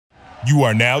You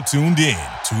are now tuned in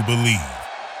to Believe.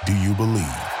 Do you believe?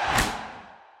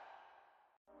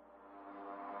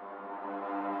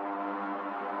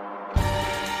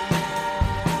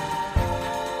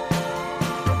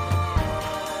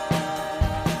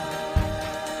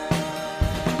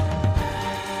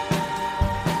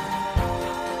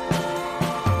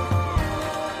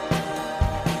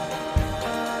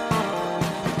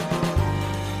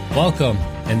 Welcome,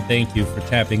 and thank you for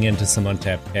tapping into some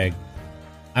Untapped Keg.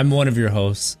 I'm one of your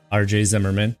hosts, RJ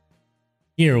Zimmerman,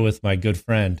 here with my good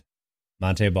friend,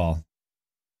 Monte Ball.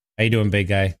 How you doing, big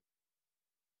guy?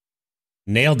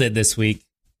 Nailed it this week.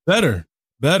 Better.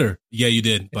 Yeah, you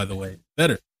did, by the way.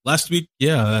 Better. Last week,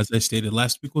 yeah, as I stated,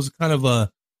 last week was kind of a,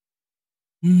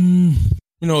 it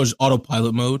was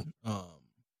autopilot mode. Kind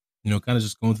of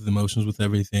just going through the motions with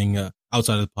everything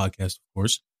outside of the podcast, of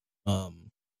course.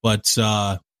 But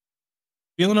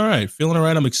feeling all right.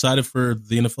 I'm excited for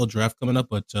the NFL draft coming up,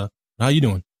 but how you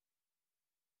doing?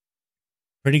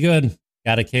 Pretty good.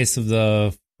 Got a case of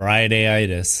the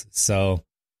Friday-itis. So,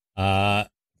 in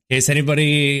case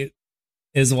anybody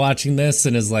is watching this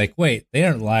and is like, wait, they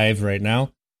aren't live right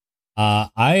now. I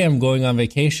am going on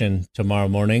vacation tomorrow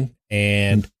morning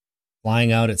and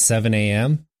flying out at 7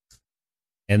 a.m.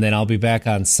 And then I'll be back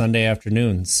on Sunday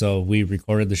afternoon. So we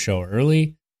recorded the show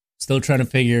early. Still trying to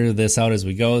figure this out as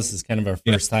we go. This is kind of our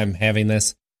first time having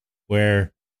this,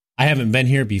 where I haven't been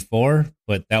here before,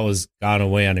 but that was gone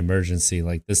away on emergency.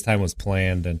 Like, this time was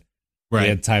planned, and we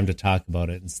had time to talk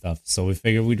about it and stuff. So we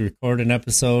figured we'd record an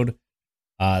episode.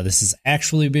 This is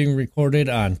actually being recorded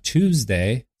on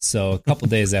Tuesday, so a couple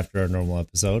days after our normal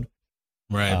episode.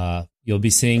 Right. You'll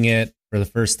be seeing it for the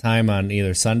first time on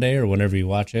either Sunday or whenever you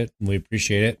watch it, and we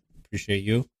appreciate it. Appreciate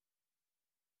you.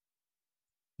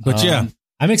 But yeah.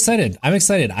 I'm excited. I was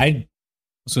going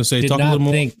to say, did talk not a little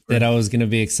more. think that I was going to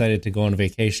be excited to go on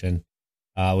vacation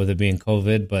with it being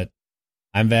COVID, but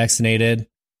I'm vaccinated.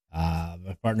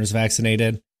 My partner's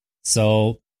vaccinated.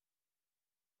 So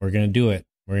we're going to do it.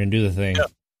 We're going to do the thing. Yeah.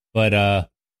 But I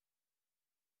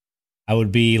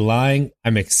would be lying.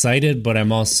 I'm excited, but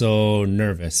I'm also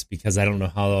nervous because I don't know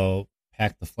how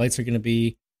packed the flights are going to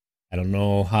be. I don't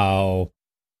know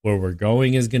where we're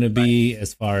going is going to be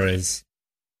as far as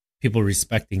people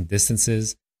respecting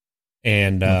distances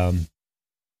and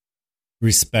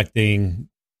respecting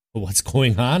what's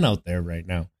going on out there right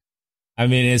now. I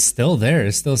mean, it's still there.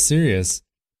 It's still serious.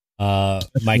 My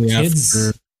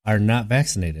kids are not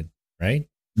vaccinated, right?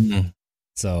 Mm-hmm.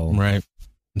 So, right.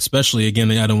 Especially,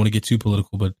 again, I don't want to get too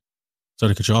political, but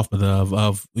sorry to cut you off, but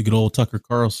of the good old Tucker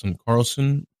Carlson,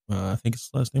 I think it's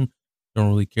his last name. Don't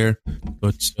really care.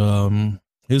 But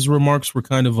his remarks were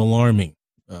kind of alarming.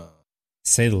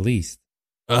 Say the least.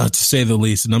 To say the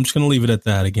least. And I'm just going to leave it at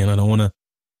that. Again, I don't want to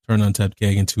turn Untapped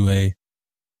Keg into a...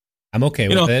 I'm okay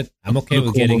with it. I'm okay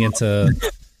with getting into...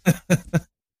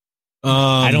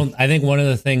 I think one of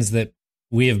the things that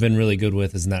we have been really good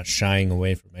with is not shying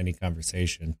away from any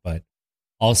conversation, but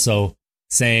also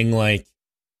saying, like,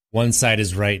 one side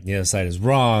is right and the other side is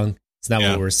wrong. It's not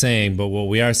what we're saying, but what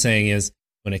we are saying is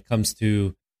when it comes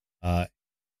to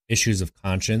issues of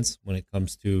conscience, when it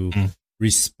comes to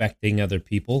respecting other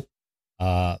people,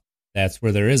 that's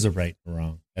where there is a right and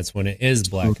wrong. That's when it is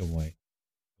black and white.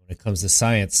 When it comes to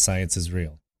science, science is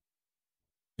real.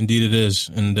 Indeed it is.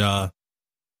 And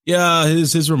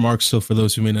his remarks, so for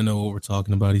those who may not know what we're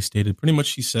talking about, he stated pretty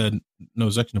much, he said, no,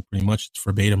 it's actually not pretty much, it's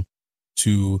verbatim,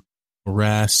 to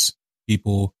harass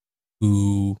people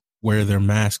who wear their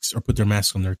masks or put their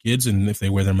masks on their kids, and if they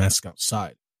wear their mask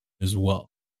outside as well.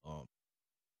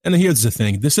 And here's the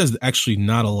thing. This has actually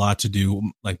not a lot to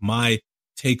do. Like, my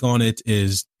take on it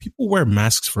is people wear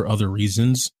masks for other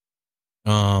reasons.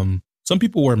 Some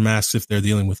people wear masks if they're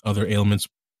dealing with other ailments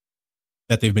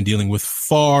that they've been dealing with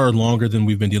far longer than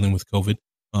we've been dealing with COVID.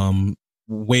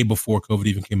 Way before COVID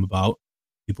even came about,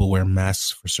 people wear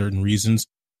masks for certain reasons.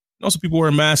 And also people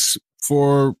wear masks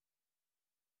for,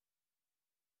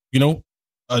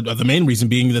 the main reason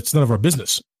being that's none of our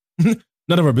business. None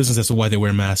of our business as to why they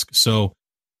wear masks. So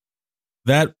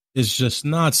that is just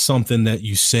not something that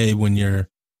you say when you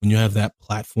have that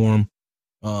platform.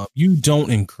 You don't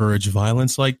encourage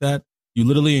violence like that. You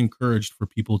literally encourage for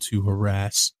people to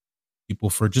harass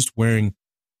people for just wearing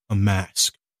a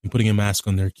mask and putting a mask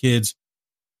on their kids.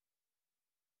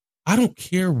 I don't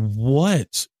care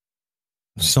what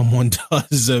someone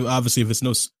does. Obviously, if it's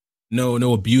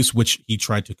no abuse, which he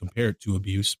tried to compare it to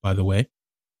abuse, by the way,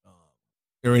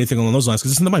 or anything along those lines,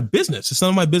 because it's none of my business. It's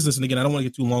none of my business. And again, I don't want to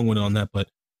get too long-winded on that, but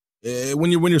when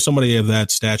you're somebody of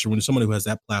that stature, when you're somebody who has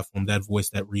that platform, that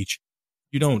voice, that reach,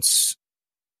 you don't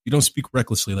speak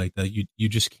recklessly like that. You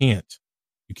just can't.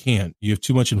 You can't. You have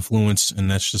too much influence, and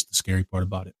that's just the scary part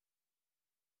about it.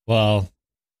 Well,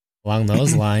 along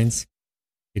those lines,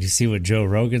 did you see what Joe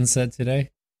Rogan said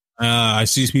today? I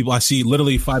see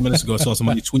literally 5 minutes ago, I saw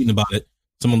somebody tweeting about it.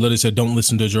 Someone literally said, "Don't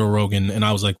listen to Joe Rogan," and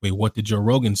I was like, "Wait, what did Joe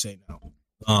Rogan say now?"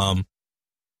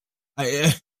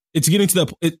 It's getting to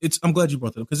that. I'm glad you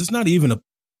brought that up, because it's not even a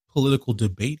political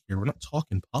debate here. We're not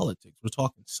talking politics. We're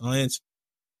talking science.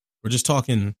 We're just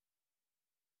talking.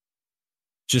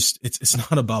 It's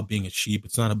not about being a sheep.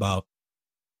 It's not about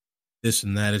this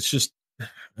and that. It's just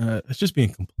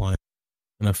being compliant.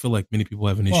 And I feel like many people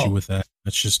have an issue with that.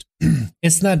 It's just,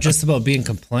 it's not just about being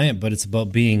compliant, but it's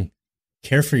about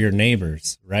care for your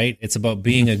neighbors, right? It's about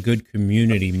being a good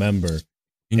community member.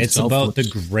 It's about the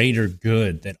greater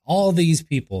good, that all these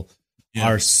people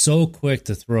are so quick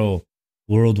to throw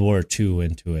World War II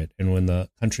into it. And when the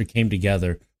country came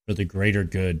together for the greater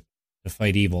good to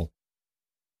fight evil,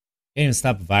 you can't even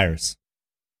stop a virus.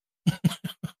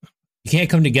 You can't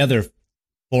come together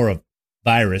for a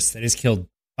virus that has killed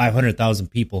 500,000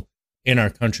 people in our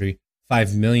country,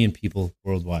 5 million people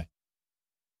worldwide.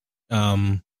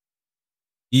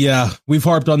 Yeah, we've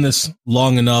harped on this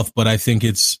long enough, but I think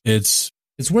it's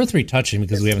worth retouching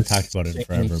because we haven't talked about it in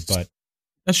forever. But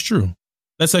that's true.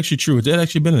 That's actually true. It's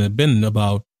actually been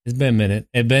about. It's been a minute.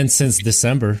 It's been since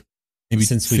December, maybe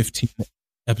since 15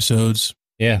 episodes.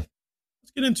 Yeah.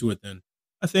 Let's get into it then.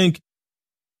 I think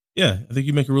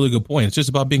you make a really good point. It's just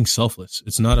about being selfless.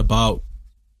 It's not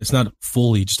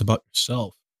fully just about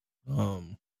yourself. Because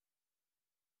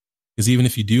even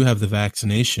if you do have the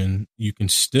vaccination, you can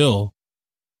still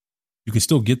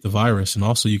get the virus, and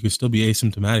also you can still be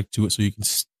asymptomatic to it. So you can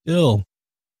still,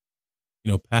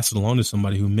 pass it along to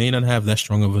somebody who may not have that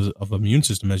strong of immune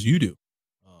system as you do.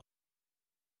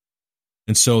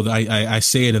 And so I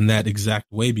say it in that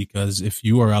exact way, because if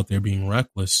you are out there being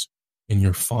reckless and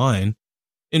you're fine,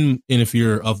 and if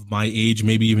you're of my age,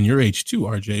 maybe even your age too,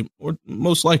 RJ, or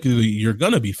most likely you're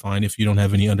going to be fine if you don't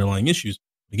have any underlying issues.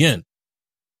 Again,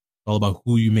 it's all about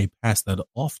who you may pass that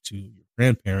off to: your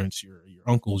grandparents, your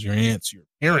uncles, your aunts, your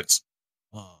parents,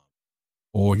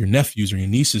 or your nephews or your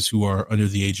nieces who are under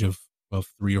the age of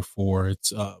 3 or 4.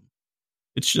 It's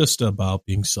just about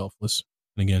being selfless.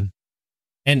 And again,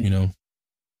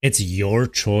 it's your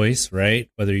choice, right?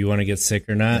 Whether you want to get sick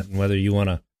or not, and whether you want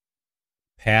to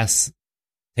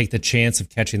take the chance of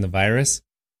catching the virus.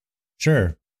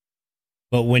 Sure.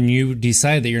 But when you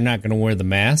decide that you're not going to wear the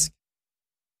mask,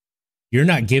 you're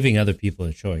not giving other people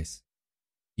a choice.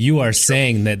 You are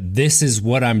saying that this is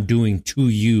what I'm doing to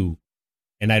you,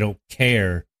 and I don't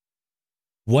care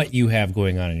what you have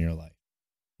going on in your life.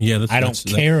 Yeah, I don't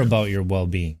care about your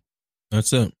well-being.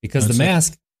 That's it. Because the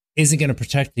mask isn't going to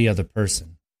protect the other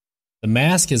person. The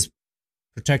mask is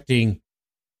protecting,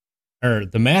 or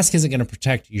the mask isn't going to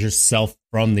protect yourself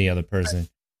from the other person.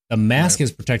 The mask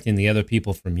is protecting the other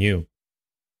people from you.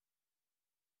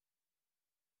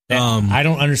 I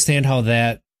don't understand how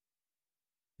that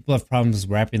people have problems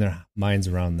wrapping their minds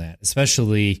around that,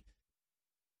 especially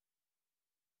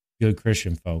good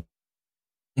Christian folk.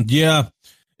 Yeah.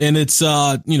 And it's,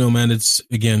 man, it's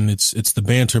the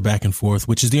banter back and forth,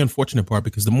 which is the unfortunate part,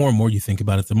 because the more and more you think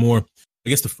about it, the more, I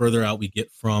guess, the further out we get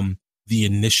from the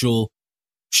initial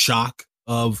shock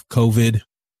of COVID,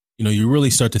 you really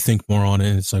start to think more on it.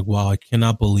 And it's like, wow, I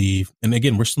cannot believe. And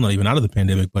again, we're still not even out of the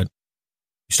pandemic, but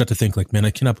you start to think like, man,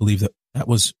 I cannot believe that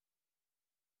was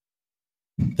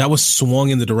swung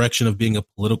in the direction of being a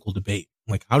political debate.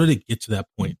 Like, how did it get to that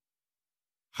point?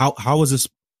 How was this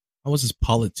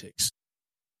politics?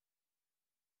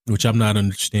 Which I'm not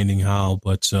understanding how,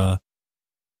 but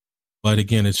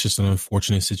again, it's just an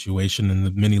unfortunate situation, and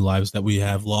the many lives that we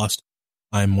have lost,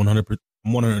 I'm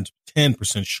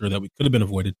 110% sure that we could have been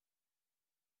avoided.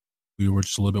 We were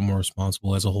just a little bit more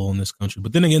responsible as a whole in this country.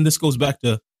 But then again, this goes back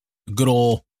to the good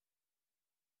old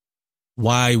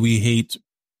why we hate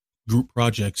group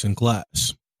projects in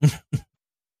class.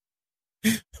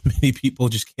 Many people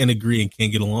just can't agree and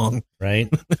can't get along. Right?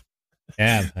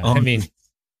 Yeah. I mean,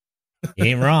 you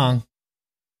ain't wrong.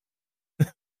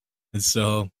 And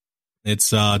so it's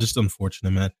just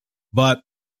unfortunate, man. But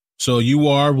so you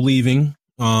are leaving.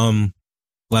 Glad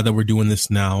that we're doing this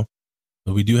now.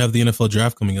 But we do have the NFL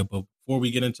draft coming up. But before we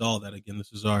get into all that, again,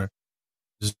 this is the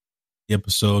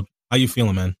episode. How you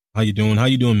feeling, man? How you doing? How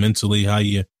you doing mentally? How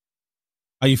you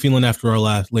feeling after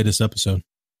our latest episode?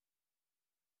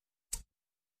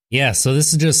 Yeah, so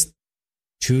this is just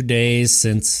 2 days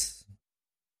since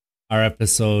our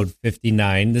episode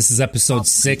 59. This is episode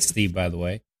 60, by the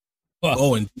way.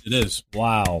 Oh, and it is.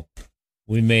 Wow.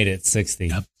 We made it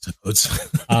 60 episodes.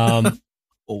 Oh,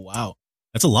 wow.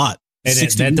 That's a lot. And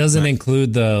 60 that doesn't weeks.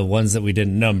 include the ones that we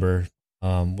didn't number,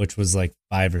 which was like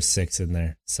 5 or 6 in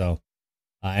there. So,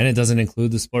 and it doesn't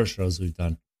include the sports shows we've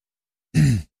done.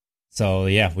 So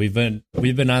yeah, we've been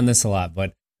on this a lot,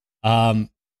 but if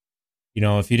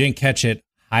you didn't catch it,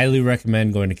 highly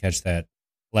recommend going to catch that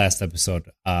last episode.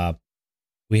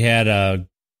 We had a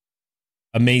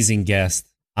amazing guest,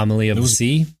 Amelie of the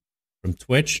Sea from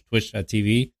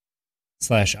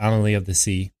twitch.tv/Amelie of the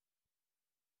Sea.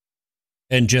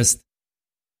 And just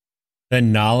the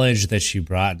knowledge that she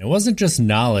brought. And it wasn't just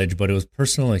knowledge, but it was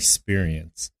personal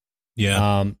experience.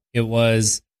 Yeah. It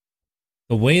was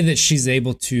the way that she's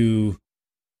able to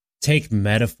take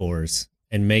metaphors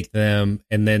and make them,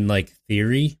 and then like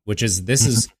theory, which is, this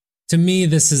is, to me,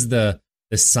 this is the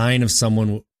sign of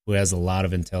someone who has a lot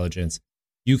of intelligence.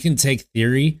 You can take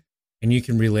theory and you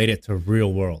can relate it to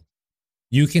real world.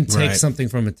 You can take something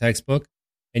from a textbook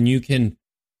and you can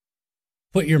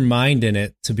put your mind in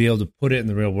it to be able to put it in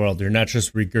the real world. You're not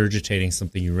just regurgitating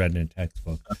something you read in a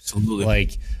textbook. Absolutely.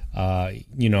 Like, I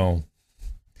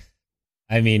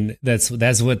mean, that's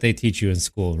what they teach you in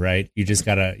school, right? You just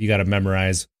gotta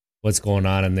memorize what's going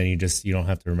on, and then you don't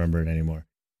have to remember it anymore.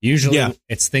 Usually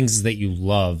it's things that you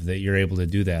love that you're able to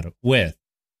do that with.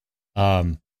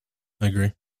 I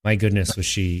agree. My goodness,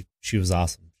 she was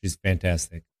awesome. She's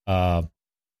fantastic.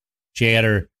 She had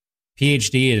her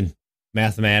PhD in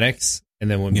mathematics and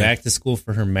then went back to school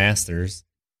for her master's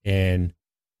in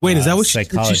Wait, is that what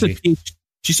psychology.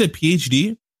 She said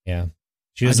PhD? Yeah.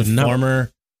 She was a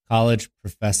former college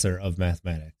professor of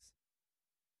mathematics.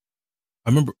 I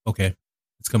remember, okay,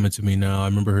 it's coming to me now. I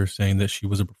remember her saying that she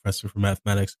was a professor for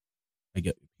mathematics. I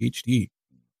get PhD.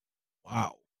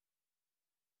 Wow.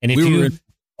 And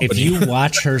if you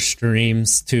watch her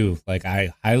streams too, like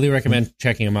I highly recommend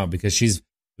checking them out because it's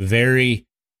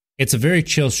a very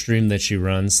chill stream that she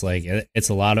runs. Like it's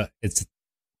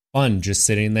fun just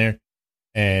sitting there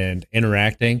and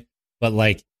interacting, but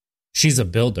like she's a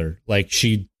builder. Like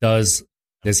she does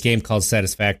this game called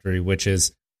Satisfactory, which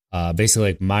is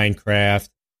basically like Minecraft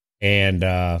and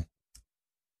I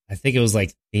think it was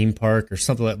like Theme Park or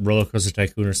something like Roller Coaster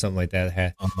Tycoon or something like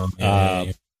that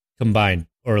combined,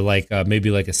 or like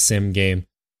maybe like a sim game.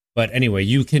 But anyway,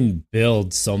 you can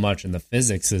build so much, and the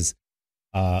physics is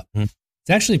it's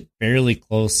actually fairly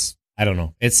close. I don't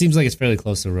know. It seems like it's fairly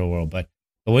close to the real world, but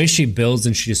the way she builds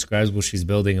and she describes what she's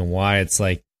building and why, it's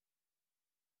like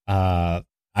I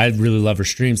really love her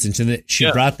streams. And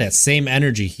she brought that same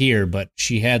energy here, but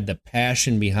she had the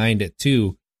passion behind it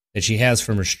too that she has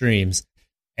from her streams.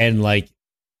 And like,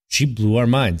 she blew our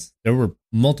minds. There were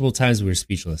multiple times we were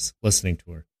speechless listening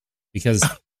to her because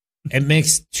it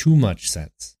makes too much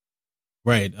sense.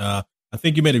 Right. I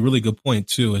think you made a really good point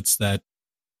too. It's that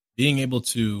being able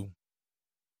to,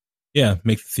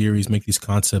 make theories, make these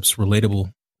concepts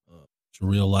relatable to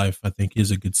real life, I think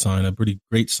is a good sign, a pretty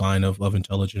great sign of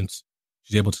intelligence.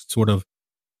 She's able to sort of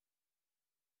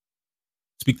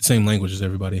speak the same language as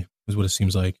everybody, is what it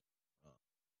seems like.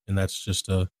 And that's just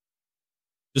an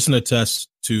attest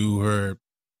to her,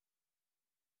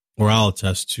 or I'll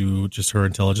attest to just her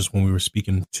intelligence when we were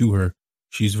speaking to her.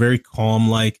 She's very calm,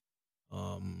 like,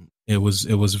 it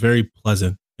was very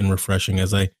pleasant and refreshing,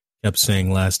 as I kept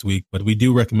saying last week, but we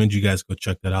do recommend you guys go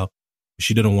check that out.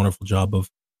 She did a wonderful job of,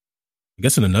 I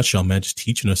guess in a nutshell, man, just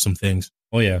teaching us some things.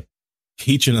 Oh yeah.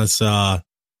 Teaching us,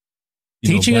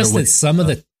 teaching us that some of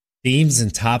the themes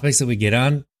and topics that we get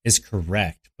on is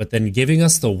correct, but then giving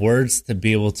us the words to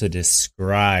be able to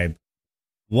describe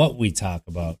what we talk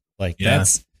about. Like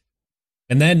that's,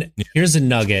 and then here's a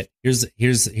nugget.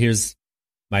 Here's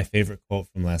my favorite quote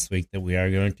from last week that we are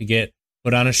going to get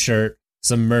put on a shirt,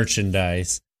 some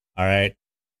merchandise. All right.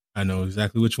 I know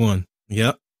exactly which one.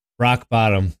 Yep. Rock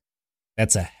bottom.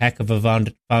 That's a heck of a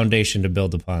foundation to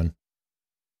build upon.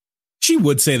 She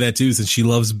would say that too, since she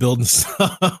loves building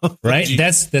stuff. Right?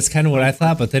 That's kind of what I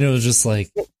thought, but then it was just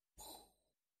like,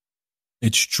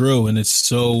 it's true, and it's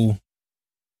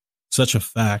such a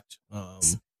fact.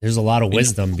 There's a lot of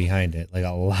wisdom behind it, like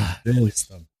a lot of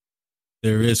wisdom.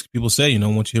 There is. People say,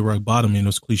 once you hit rock bottom,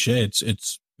 it's cliche.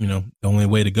 It's the only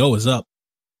way to go is up.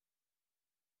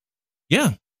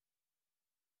 Yeah.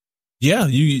 Yeah,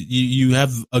 you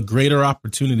have a greater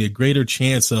opportunity, a greater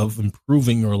chance of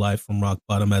improving your life from rock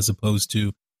bottom as opposed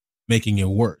to making it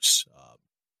worse.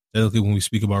 Technically, when we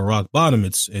speak about rock bottom,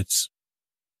 it's the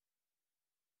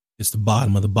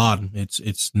bottom of the bottom.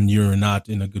 It's you're not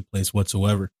in a good place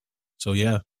whatsoever. So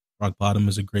yeah, rock bottom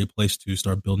is a great place to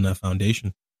start building that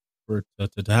foundation for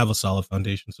to have a solid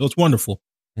foundation. So it's wonderful.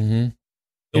 Mm-hmm.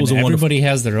 Everybody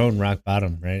has their own rock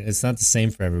bottom, right? It's not the same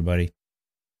for everybody.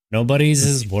 Nobody's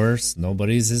is worse.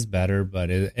 Nobody's is better, but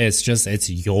it's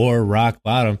your rock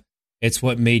bottom. It's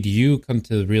what made you come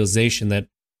to the realization that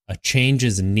a change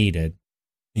is needed.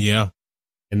 Yeah.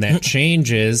 And that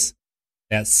change is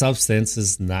that substance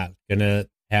is not going to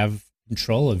have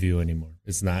control of you anymore.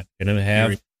 It's not going to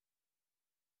have,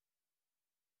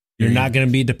 you're not going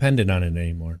to be dependent on it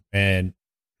anymore. And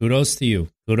kudos to you.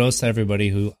 Kudos to everybody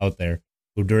who out there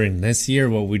who during this year,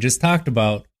 what we just talked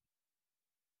about,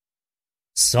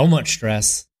 so much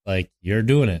stress, like you're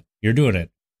doing it. You're doing it.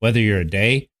 Whether you're a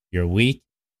day, you're a week,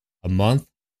 a month,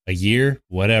 a year,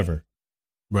 whatever.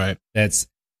 Right. It's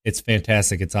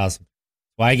fantastic. It's awesome.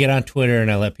 So I get on Twitter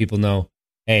and I let people know,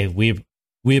 hey,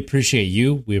 we appreciate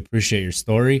you. We appreciate your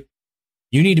story.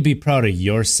 You need to be proud of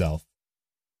yourself.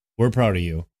 We're proud of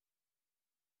you.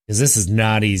 Because this is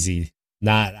not easy.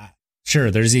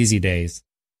 Sure, there's easy days.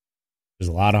 There's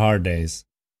a lot of hard days.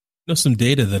 You know, some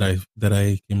data that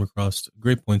I came across.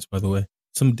 Great points, by the way.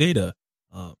 Some data,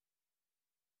 from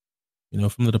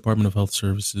the Department of Health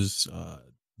Services.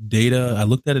 Data. I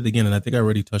looked at it again, and I think I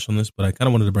already touched on this, but I kind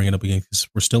of wanted to bring it up again because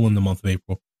we're still in the month of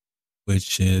April,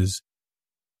 which is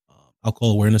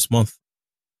Alcohol Awareness Month.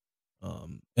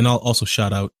 And I'll also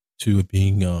shout out to it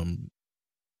being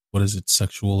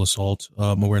Sexual Assault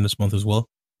Awareness Month as well,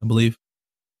 I believe.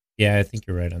 Yeah, I think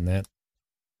you're right on that.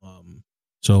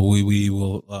 So we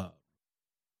will,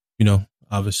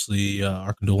 obviously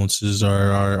our condolences,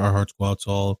 our hearts go out to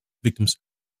all victims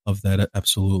of that.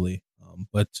 Absolutely.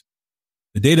 But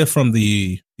the data from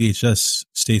the DHS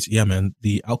states, yeah, man,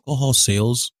 the alcohol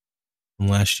sales from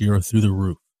last year are through the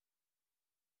roof.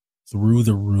 Through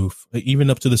the roof. Even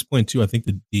up to this point, too, I think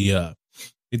the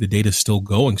data is still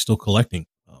collecting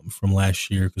from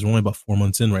last year because we're only about 4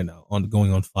 months in right now,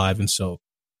 going on 5. And so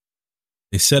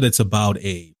they said it's about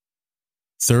a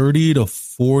 30 to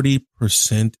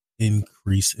 40%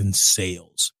 increase in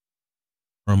sales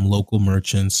from local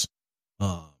merchants,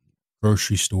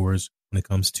 grocery stores, when it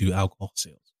comes to alcohol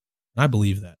sales. And I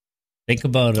believe that. Think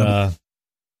about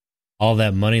all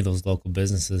that money those local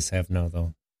businesses have now,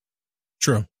 though.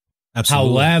 True.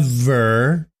 Absolutely.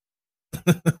 However.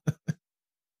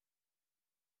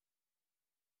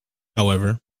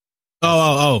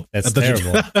 That's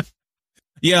terrible.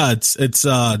 Yeah, it's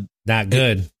not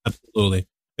good. Absolutely.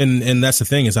 And that's the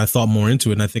thing is I thought more into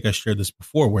it, and I think I shared this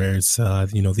before, where it's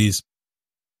these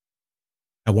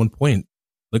at one point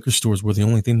liquor stores were the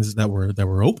only things that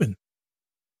were open.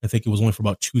 I think it was only for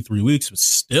about 2-3 weeks, but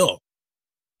still.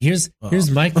 Here's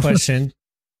my question.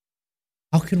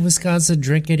 How can Wisconsin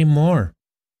drink anymore?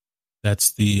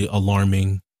 That's the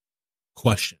alarming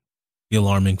question. The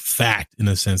alarming fact, in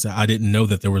a sense, that I didn't know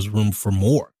that there was room for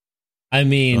more. I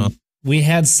mean, we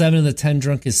had 7 of the 10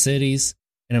 drunkest cities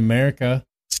in America.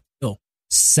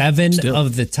 Seven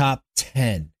of the top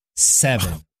 10.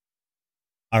 7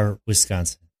 are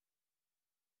Wisconsin.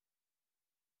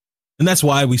 And that's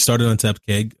why we started Untapped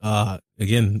Keg.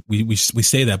 Again, we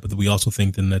say that, but we also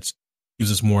think then that gives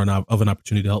us more of an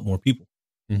opportunity to help more people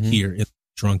here in the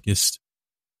drunkest.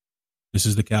 This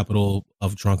is the capital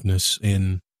of drunkenness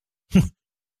in the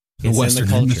Western in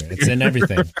the culture. Hemisphere. It's in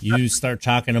everything. You start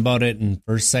talking about it in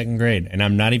 1st, 2nd grade, and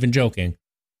I'm not even joking.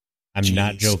 I'm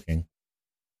not joking.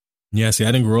 Yeah, see,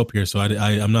 I didn't grow up here, so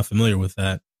I'm not familiar with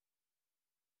that.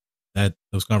 That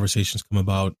those conversations come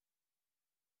about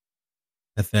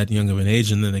at that young of an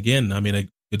age, and then again, I mean, a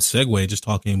good segue, just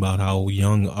talking about how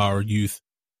young our youth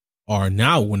are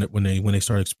now when they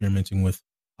start experimenting with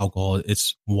alcohol.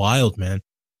 It's wild, man.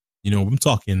 I'm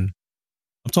talking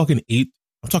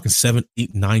 7,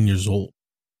 8, 9 years old.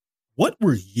 What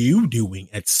were you doing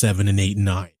at 7 and 8 and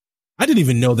 9? I didn't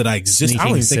even know that I existed.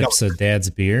 Sneaking sips of dad's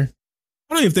beer.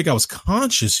 I don't even think I was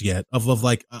conscious yet of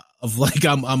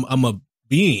I'm a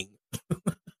being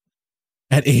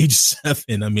at age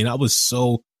 7. I mean, I was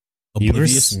so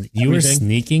oblivious. You were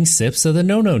sneaking sips of the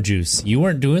no juice. You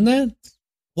weren't doing that?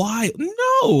 Why?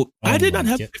 No, I did not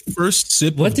have my first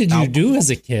sip. What did you do as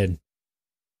a kid?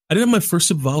 I didn't have my first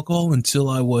sip of alcohol until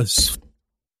I was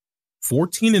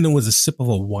 14, and it was a sip of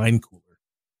a wine cooler.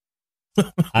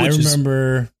 I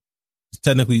remember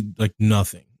technically like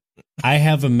nothing. I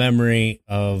have a memory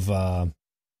of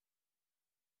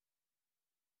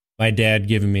my dad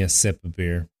giving me a sip of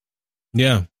beer.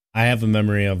 Yeah. I have a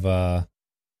memory of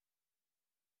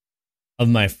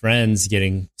my friends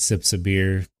getting sips of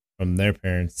beer from their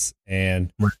parents,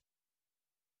 and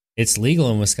it's legal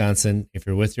in Wisconsin if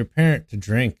you're with your parent to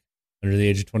drink under the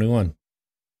age of 21.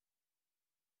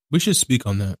 We should speak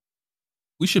on that,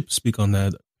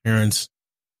 parents,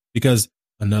 because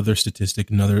another statistic,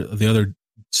 the other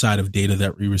side of data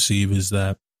that we receive is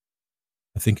that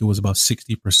I think it was about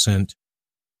 60%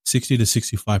 60 to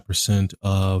 65%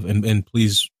 of, and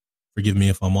please forgive me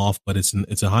if I'm off, but it's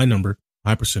a high number,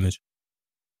 high percentage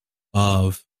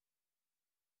of,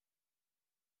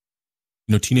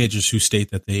 teenagers who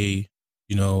state that they,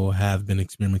 have been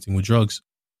experimenting with drugs.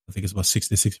 I think it's about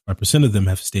 60 to 65% of them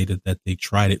have stated that they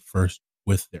tried it first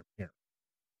with their parents.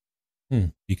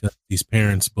 Because these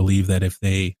parents believe that if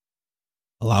they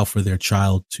allow for their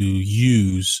child to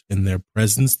use in their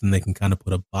presence, then they can kind of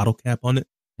put a bottle cap on it.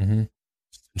 Mm-hmm.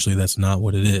 Essentially, that's not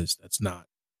what it is. It's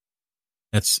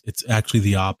actually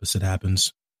the opposite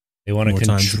happens. They want to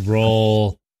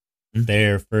control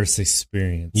their first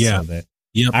experience. Yeah. So that,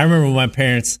 I remember when my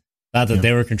parents thought that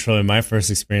they were controlling my first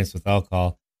experience with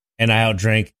alcohol, and I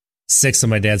outdrank 6 of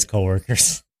my dad's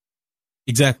coworkers.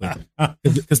 Exactly.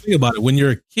 Because think about it. When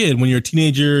you're a kid, when you're a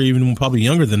teenager, even probably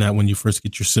younger than that, when you first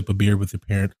get your sip of beer with your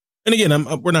parent. And again, I'm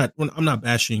not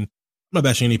bashing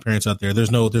any parents out there.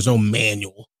 There's no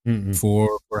manual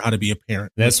for how to be a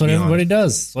parent. That's what everybody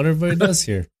does. That's what everybody does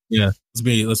here. Yeah.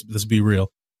 Let's be real.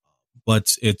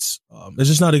 But it's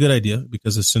just not a good idea,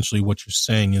 because essentially what you're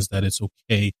saying is that it's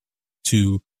okay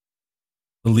to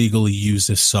illegally use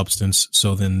this substance.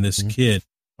 So then this kid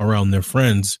around their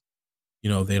friends,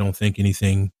 they don't think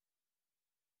anything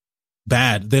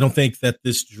bad. They don't think that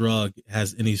this drug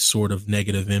has any sort of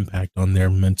negative impact on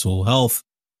their mental health,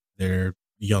 their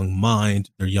young mind,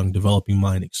 their young developing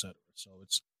mind, etc. So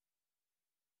it's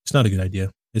not a good idea.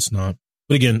 It's not.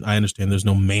 But again, I understand there's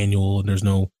no manual and there's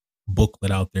no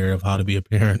booklet out there of how to be a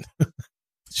parent.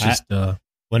 It's just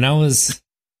when I was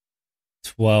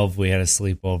 12, we had a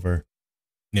sleepover.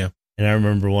 Yeah. And I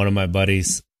remember one of my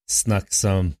buddies snuck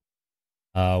some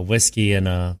whiskey in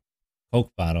a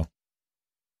Coke bottle.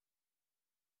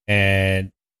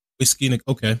 And whiskey,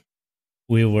 okay.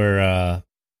 We were,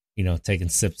 taking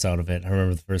sips out of it. I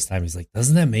remember the first time he's like,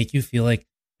 "Doesn't that make you feel like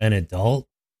an adult?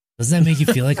 Doesn't that make you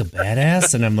feel like a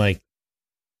badass?" And I'm like,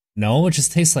 "No, it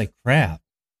just tastes like crap."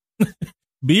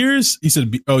 Beers? He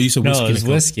said, you said whiskey. No, it was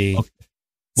whiskey. Okay.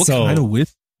 What kind of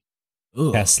whiskey?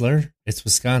 Kessler. It's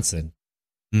Wisconsin.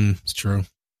 It's true.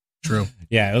 True.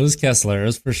 Yeah, it was Kessler. It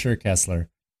was for sure Kessler.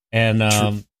 And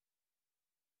that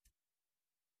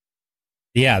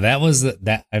was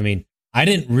that. I mean, I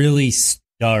didn't really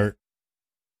start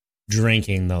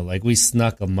drinking though. Like, we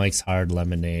snuck a Mike's Hard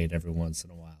Lemonade every once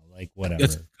in a while. Like,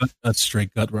 whatever. That's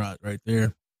straight gut rot right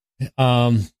there.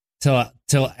 Till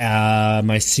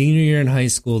my senior year in high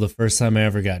school, the first time I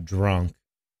ever got drunk.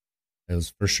 It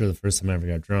was for sure the first time I ever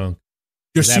got drunk.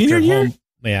 Your senior year?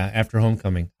 After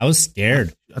homecoming. I was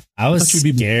scared. I was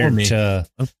scared to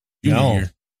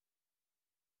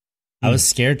I was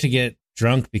scared to get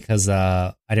drunk because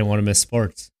I didn't want to miss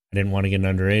sports. I didn't want to get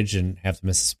an underage and have to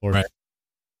miss a sport. Right.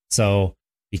 So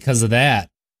because of that,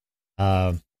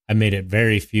 I made it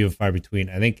very few and far between.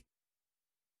 I think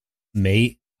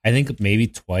maybe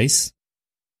twice.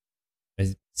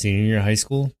 My senior year of high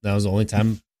school. That was the only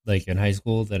time, like, in high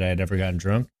school that I had ever gotten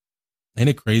drunk. Ain't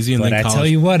it crazy? And but then I tell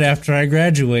you what, after I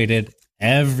graduated,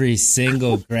 every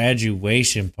single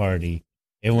graduation party,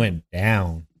 it went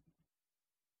down.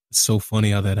 It's so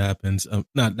funny how that happens.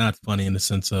 Not funny in the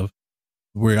sense of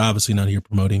we're obviously not here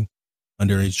promoting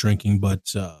underage drinking, but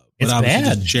it's obviously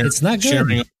bad. Just It's not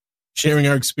good. Sharing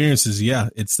our experiences. Yeah,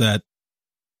 it's that.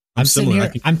 I'm sitting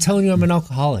here. I'm telling you, I'm an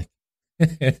alcoholic.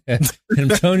 And I'm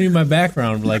telling you my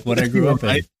background, like what I grew up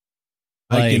in.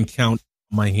 I can count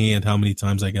on my hand how many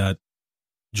times I got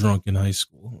drunk in high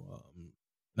school.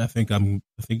 And I think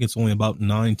it's only about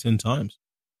 9-10 times,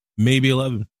 maybe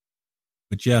 11.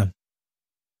 But yeah,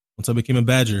 once I became a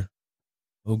Badger,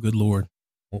 oh good Lord,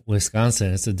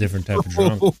 Wisconsin, it's a different type of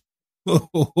drunk.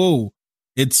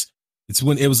 It's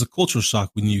when it was a cultural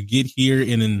shock when you get here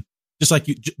and then just like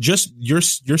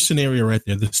your scenario right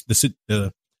there,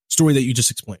 the story that you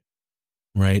just explained,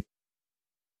 right?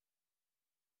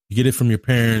 You get it from your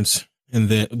parents. And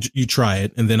then you try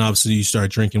it, and then obviously you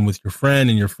start drinking with your friend,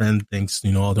 and your friend thinks,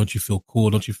 oh, don't you feel cool?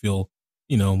 Don't you feel,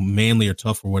 manly or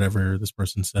tough or whatever this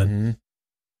person said?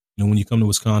 Mm-hmm. When you come to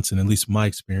Wisconsin, at least my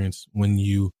experience, when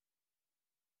you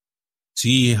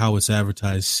see how it's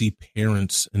advertised, see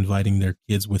parents inviting their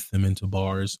kids with them into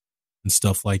bars and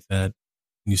stuff like that, and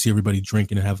you see everybody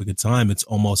drinking and have a good time, it's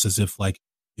almost as if like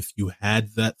if you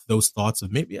had those thoughts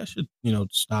of maybe I should,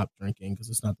 stop drinking because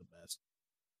it's not the best.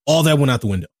 All that went out the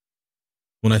window.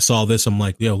 When I saw this, I'm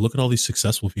like, yo, look at all these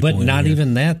successful people. But not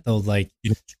even that, though. Like,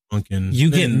 you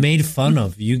get made fun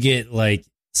of. You get, like,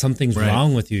 something's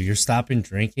wrong with you. You're stopping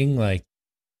drinking. Like,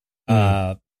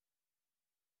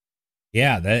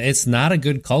 it's not a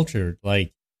good culture.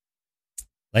 Like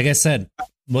I said,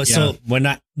 so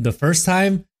the first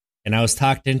time, and I was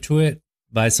talked into it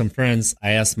by some friends,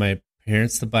 I asked my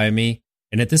parents to buy me.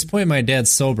 And at this point, my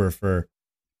dad's sober for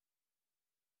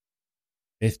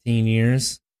 15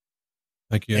 years.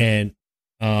 Like, yeah.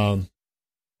 And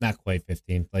not quite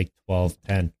 15, like 12,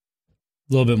 10.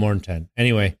 A little bit more than 10.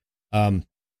 Anyway,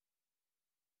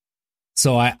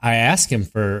 so I asked him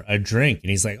for a drink, and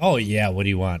he's like, "Oh, yeah, what do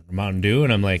you want? A Mountain Dew?"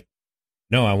 And I'm like,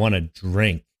 "No, I want a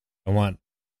drink. I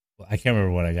can't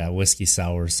remember what I got, whiskey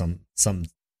sour, something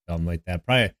dumb like that.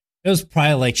 It was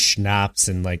probably like schnapps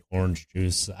and like orange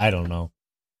juice. I don't know.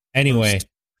 Anyway,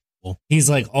 he's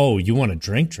like, "Oh, you want a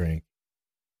drink?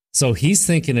 So he's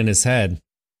thinking in his head,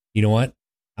 you know what?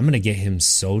 I'm going to get him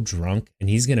so drunk and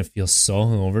he's going to feel so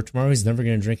hungover tomorrow. He's never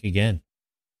going to drink again.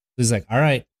 So he's like, all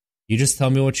right, you just tell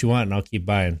me what you want and I'll keep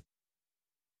buying.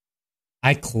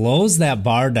 I close that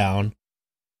bar down.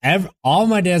 All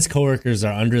my dad's coworkers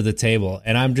are under the table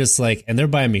and I'm just like, and they're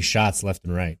buying me shots left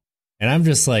and right. And I'm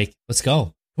just like, let's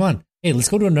go. Come on. Hey, let's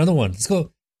go to another one. Let's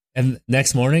go. And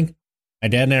next morning, my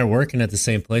dad and I are working at the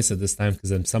same place at this time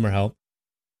because I'm summer help.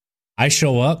 I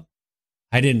show up.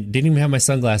 I didn't even have my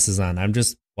sunglasses on. I'm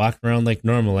just walking around like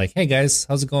normal, like, hey guys,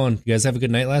 how's it going? You guys have a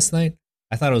good night last night?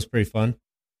 I thought it was pretty fun.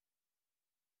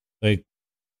 Like,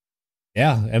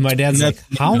 yeah. And my dad's like,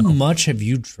 how much have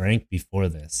you drank before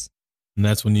this? And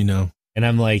that's when you know. And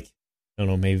I'm like, I don't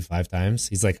know, maybe 5 times.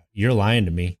 He's like, you're lying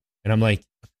to me. And I'm like,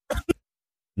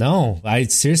 no, I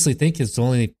seriously think it's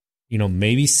only,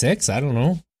 maybe 6. I don't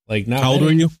know. Like, not how old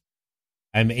are you?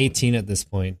 I'm 18 at this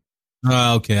point.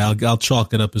 Okay, I'll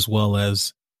chalk it up as well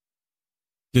as,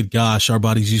 good gosh, our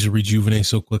bodies used to rejuvenate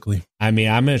so quickly. I mean,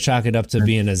 I'm going to chalk it up to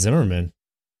being a Zimmerman.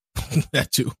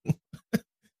 That too.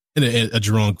 And a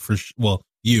drunk well,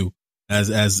 you as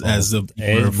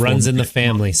it runs in the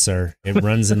family, sir. It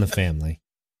runs in the family.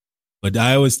 But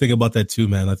I always think about that too,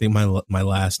 man. I think my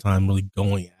last time really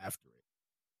going after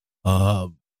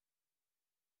it.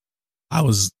 I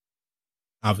was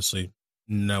obviously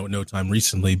no time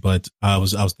recently, but I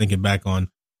was thinking back on,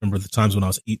 remember the times when I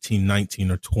was 18,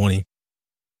 19 or 20.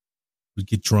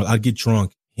 I'd get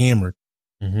drunk, hammered.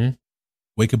 Mm-hmm.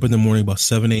 Wake up in the morning about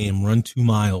 7 a.m., run 2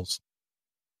 miles.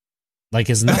 Like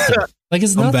it's nothing.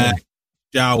 Come back,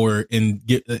 shower, and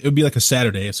it would be like a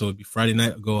Saturday. So it'd be Friday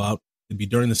night, I'd go out. It'd be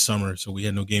during the summer, so we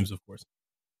had no games, of course.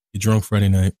 Get drunk Friday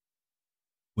night.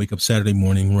 Wake up Saturday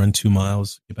morning, run 2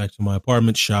 miles, get back to my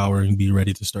apartment, shower, and be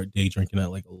ready to start day drinking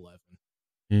at like 11.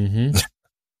 Mm-hmm.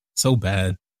 So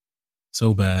bad.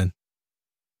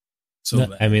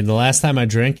 I mean, the last time I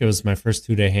drank, it was my first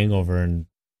 2-day hangover, and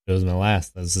it was my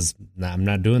last. I'm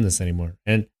not doing this anymore.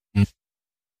 And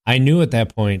I knew at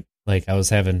that point, like I was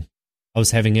having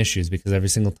issues because every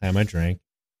single time I drank,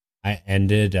 I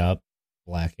ended up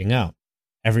blacking out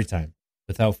every time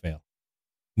without fail.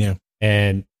 Yeah.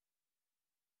 And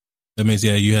that means,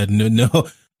 you had no,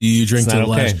 you drink till the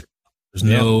last. Okay.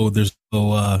 There's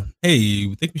no, hey,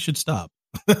 you think we should stop?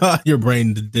 Your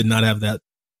brain did not have that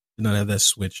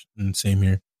switch. And same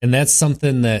here. And that's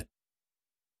something that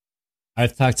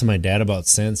I've talked to my dad about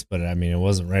since, but I mean, it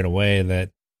wasn't right away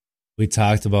that we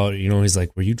talked about, he's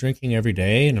like, were you drinking every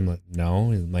day? And I'm like,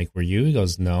 no. I'm like, were you? He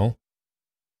goes, no.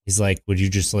 He's like, would you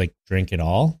just like drink it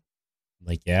all? I'm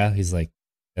like, yeah. He's like,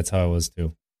 that's how I was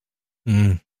too.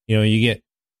 Mm. You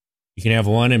can have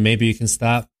one and maybe you can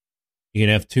stop. You can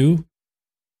have 2.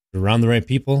 You're around the right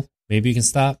people. Maybe you can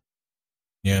stop.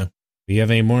 Yeah. If you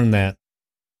have any more than that,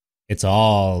 it's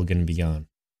all going to be gone.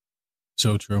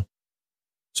 So true.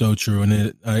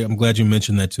 And I'm glad you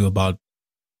mentioned that too about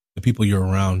the people you're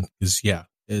around, because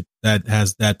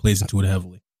that plays into it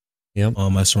heavily. Yep.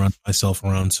 I surround myself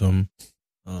around some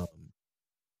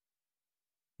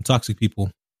toxic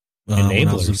people.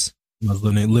 Enablers. When I was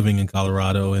living in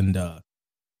Colorado, and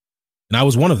I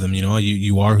was one of them.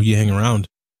 You are who you hang around.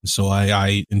 So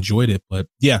I enjoyed it, but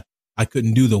yeah, I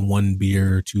couldn't do the 1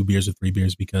 beer, 2 beers, or 3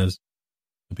 beers because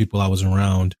the people I was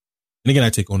around. And again, I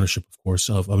take ownership, of course,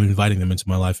 of inviting them into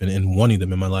my life and wanting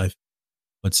them in my life.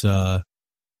 But I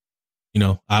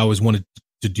always wanted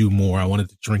to do more. I wanted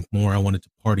to drink more. I wanted to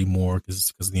party more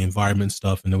because of the environment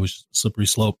stuff, and it was just a slippery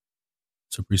slope.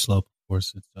 Of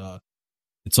course,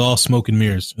 it's all smoke and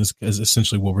mirrors. Is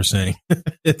essentially what we're saying.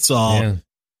 It's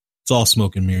all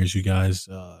smoke and mirrors, you guys.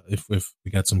 If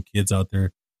we got some kids out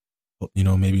there,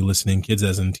 maybe listening, kids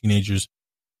as in teenagers.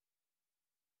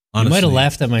 Honestly, you might have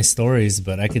laughed at my stories,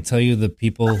 but I could tell you the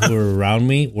people who were around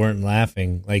me weren't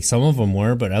laughing. Like some of them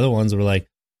were, but other ones were like,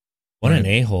 what an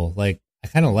a-hole. Like I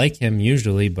kind of like him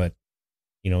usually, but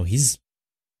he's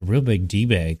a real big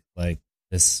D-bag. Like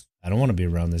this, I don't want to be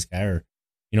around this guy. Or,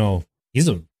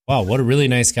 wow, what a really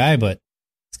nice guy, but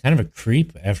it's kind of a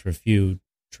creep after a few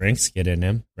drinks get in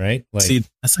him, right? Like, see,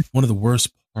 that's like one of the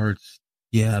worst parts.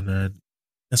 Yeah, man.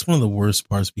 that's one of the worst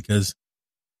parts because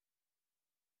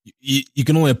you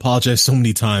can only apologize so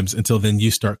many times until then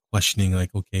you start questioning,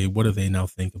 like, okay, what do they now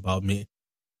think about me?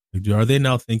 Like, are they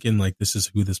now thinking like this is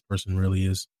who this person really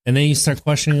is? And then you start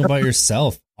questioning about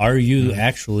yourself. Are you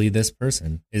actually this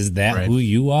person? Is that who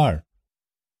you are?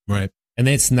 Right. And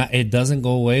it doesn't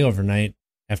go away overnight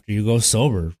after you go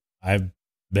sober. I've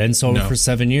been sober for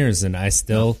 7 years and I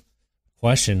still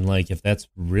question like if that's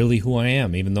really who I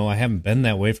am, even though I haven't been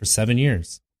that way for 7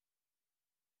 years.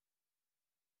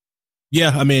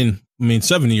 Yeah, I mean,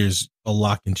 7 years, a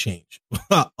lot can change.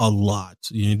 A lot.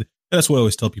 That's what I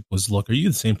always tell people is, look, are you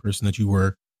the same person that you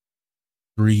were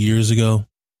 3 years ago,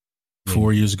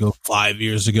 4 years ago, 5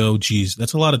 years ago? Geez,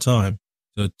 that's a lot of time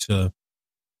to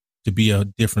be a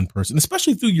different person,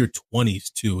 especially through your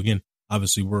 20s too. Again,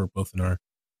 obviously we're both in our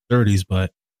 30s,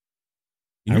 but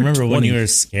I remember when you were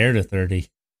scared of 30.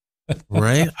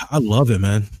 Right? I love it,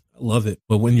 man. I love it.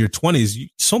 But when you're 20s,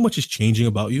 so much is changing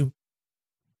about you.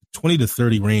 20 to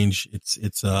 30 range, it's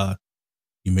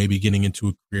you may be getting into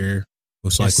a career.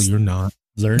 Most likely you're not.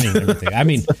 Learning everything. I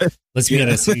mean, let's be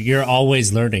honest, you're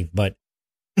always learning, but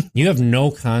you have no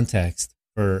context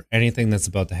for anything that's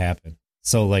about to happen.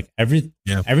 So like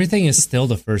everything is still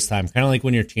the first time. Kind of like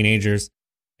when you're teenagers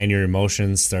and your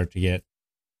emotions start to get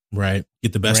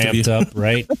get the best ramped of you. up,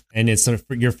 right? And it's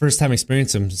your first time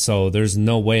experiencing them. So there's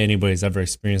no way anybody's ever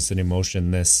experienced an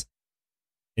emotion this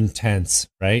intense,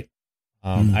 right?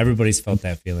 Everybody's felt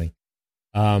that feeling.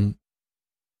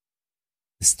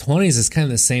 This 20s is kind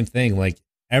of the same thing. Like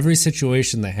every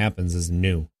situation that happens is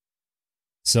new.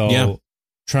 So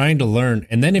trying to learn.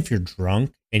 And then if you're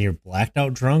drunk and you're blacked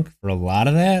out drunk for a lot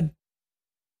of that,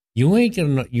 you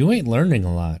ain't learning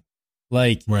a lot.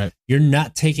 Like you're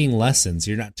not taking lessons.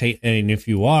 You're not taking, and if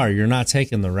you are, you're not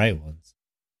taking the right ones.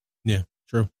 Yeah,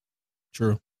 true.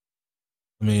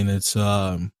 I mean, it's,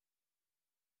 the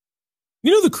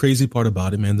crazy part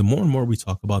about it, man, the more and more we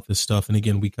talk about this stuff, and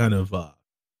again, we kind of,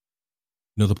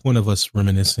 the point of us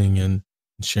reminiscing and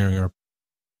sharing our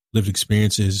lived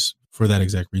experiences for that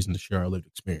exact reason, to share our lived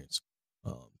experience.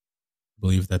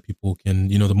 Believe that people can,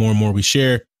 the more and more we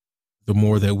share, the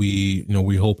more that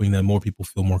we're hoping that more people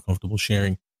feel more comfortable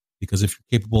sharing. Because if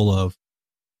you're capable of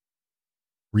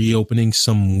reopening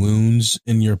some wounds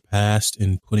in your past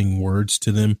and putting words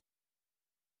to them,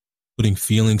 putting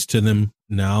feelings to them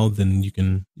now, then you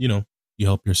can, you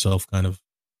help yourself kind of,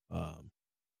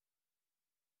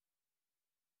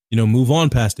 move on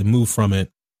past it, move from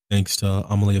it. Thanks to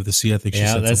Amelie of the Sea Ethics.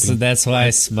 Yeah, that's why I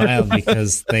smiled,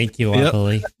 because thank you,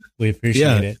 Amelie. We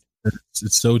appreciate it.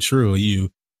 It's so true.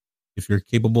 If you're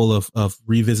capable of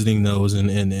revisiting those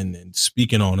and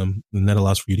speaking on them, then that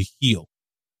allows for you to heal.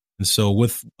 And so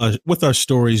with our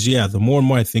stories, the more and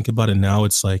more I think about it now,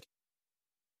 it's like,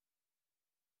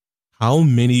 how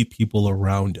many people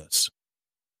around us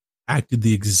acted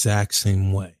the exact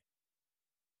same way?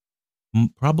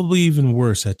 Probably even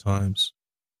worse at times,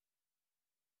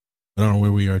 but aren't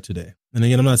where we are today. And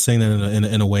again, I'm not saying that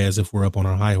in a way as if we're up on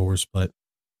our high horse, but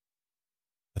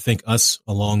I think us,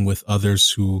 along with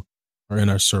others who are in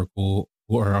our circle,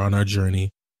 who are on our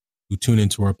journey, who tune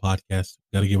into our podcast,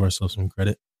 got to give ourselves some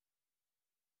credit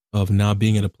of now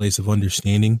being at a place of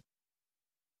understanding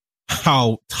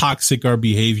how toxic our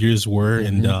behaviors were,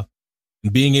 and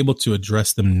being able to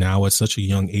address them now at such a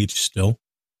young age still.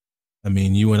 I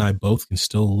mean, you and I both can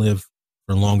still live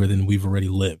for longer than we've already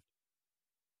lived.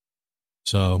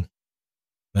 So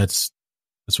that's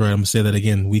right. I'm going to say that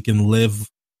again. We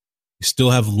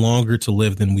still have longer to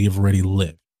live than we have already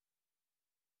lived.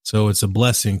 So it's a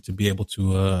blessing to be able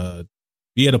to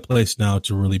be at a place now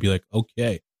to really be like,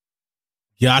 okay,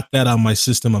 got that on my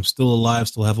system. I'm still alive,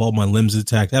 still have all my limbs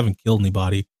intact. I haven't killed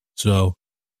anybody. So,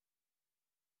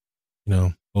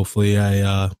 hopefully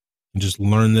I can just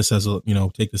learn this as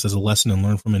take this as a lesson and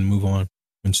learn from it and move on.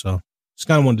 And so just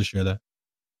kind of wanted to share that.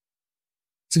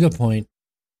 It's a good point.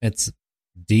 It's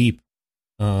deep.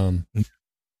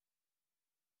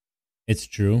 It's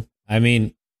true. I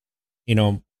mean,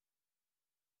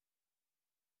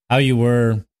 how you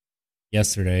were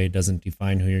yesterday doesn't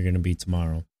define who you're going to be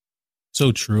tomorrow.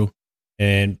 So true.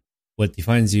 And what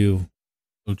defines you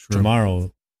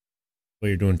tomorrow, what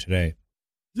you're doing today.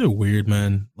 These are weird,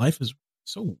 man. Life is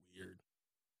so weird.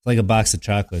 It's like a box of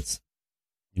chocolates.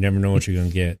 You never know what you're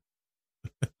going to get.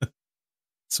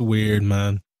 It's weird,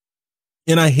 man.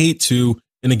 And I hate to,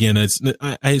 and again,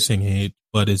 I hate saying hate,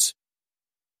 but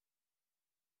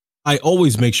I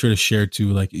always make sure to share too,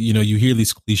 like, you hear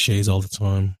these cliches all the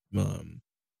time. But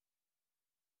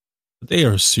they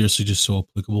are seriously just so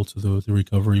applicable to the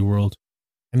recovery world.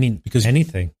 I mean, because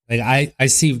anything. Like I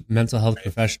see mental health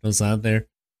professionals out there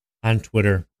on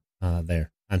Twitter,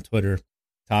 on Twitter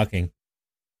talking.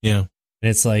 Yeah. And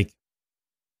it's like,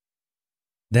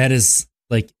 that is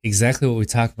like exactly what we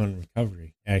talk about in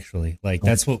recovery, actually. Like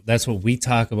that's what we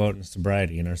talk about in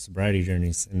sobriety, in our sobriety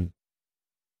journeys. And,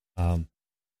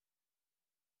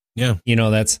 yeah,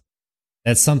 that's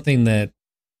something that,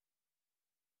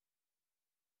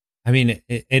 I mean,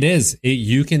 it is,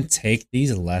 you can take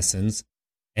these lessons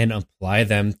and apply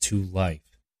them to life.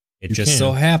 It just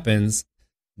so happens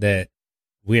that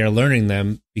we are learning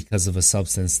them because of a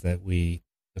substance that we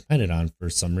depended on for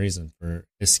some reason, for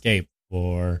escape,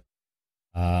 for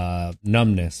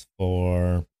numbness,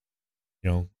 for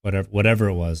whatever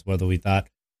it was. Whether we thought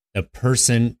the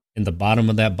person in the bottom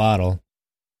of that bottle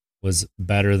was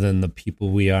better than the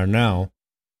people we are now,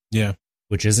 yeah,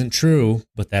 which isn't true,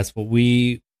 but that's what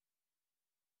we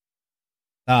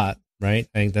thought, right?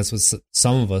 I think that's what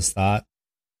some of us thought.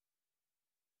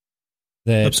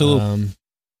 That, absolutely.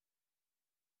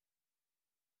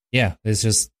 Yeah, it's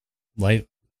just life.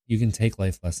 You can take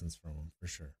life lessons from them for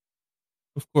sure.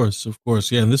 Of course.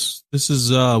 Yeah, and this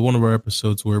is one of our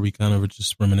episodes where we kind of are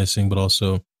just reminiscing, but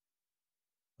also,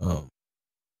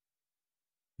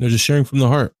 just sharing from the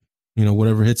heart.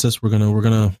 Whatever hits us, we're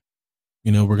gonna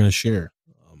share.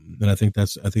 And I think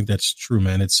that's true,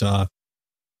 man. It's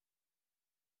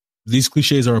these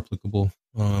cliches are applicable,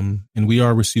 and we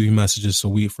are receiving messages.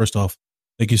 So first off,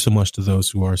 thank you so much to those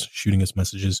who are shooting us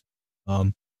messages,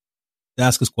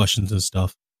 ask us questions and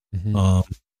stuff. Mm-hmm.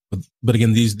 But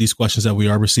again, these questions that we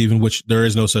are receiving, which there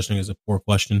is no such thing as a poor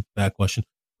question, bad question,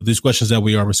 but these questions that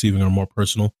we are receiving are more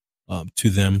personal to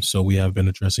them. So we have been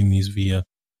addressing these via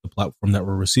the platform that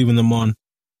we're receiving them on.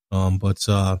 But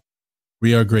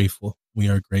we are grateful.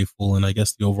 And I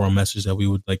guess the overall message that we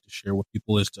would like to share with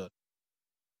people is to,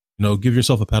 give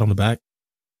yourself a pat on the back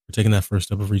for taking that first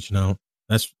step of reaching out.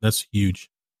 That's huge.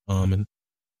 And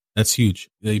that's huge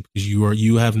because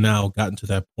you have now gotten to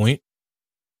that point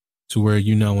to where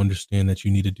you now understand that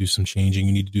you need to do some changing,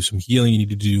 you need to do some healing, you need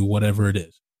to do whatever it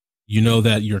is. You know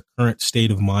that your current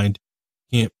state of mind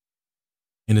can't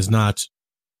and is not,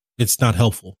 it's not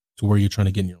helpful to where you're trying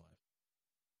to get in your life.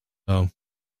 So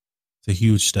it's a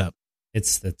huge step.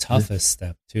 It's the toughest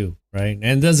step too, right?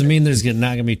 And it doesn't mean there's not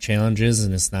going to be challenges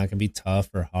and it's not going to be tough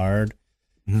or hard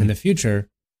in the future.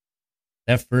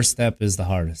 That first step is the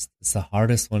hardest. It's the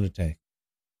hardest one to take.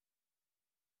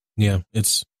 Yeah,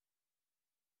 it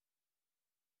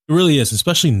really is,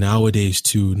 especially nowadays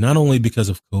too, not only because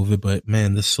of COVID, but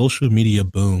man, the social media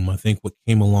boom, I think what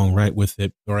came along right with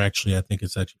it, or actually, I think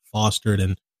it's actually fostered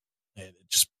and it's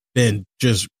just been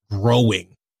just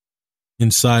growing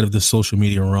inside of the social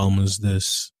media realm is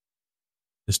this,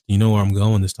 you know where I'm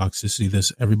going, this toxicity,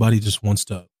 this, everybody just wants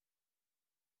to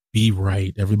be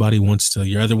right. Everybody wants to,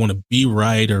 you either want to be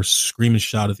right or scream and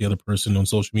shout at the other person on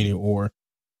social media, or,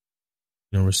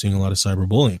 we're seeing a lot of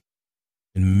cyberbullying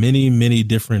in many, many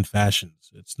different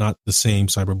fashions. It's not the same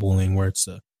cyberbullying where it's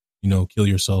kill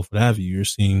yourself, what have you. You're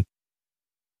seeing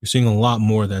a lot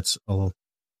more that's,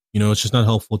 it's just not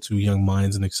helpful to young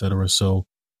minds and etc. So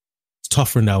it's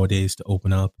tougher nowadays to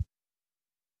open up.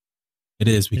 It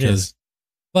is because,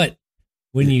 but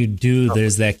when you do,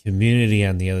 there's that community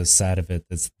on the other side of it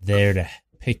that's there to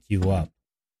pick you up.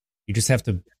 You just have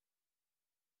to,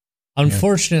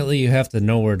 unfortunately, you have to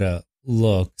know where to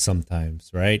look sometimes,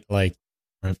 right? Like,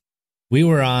 we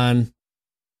were on,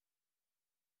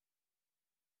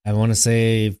 I want to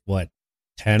say,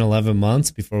 10, 11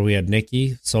 months before we had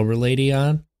Nikki, Sober Lady,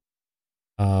 on.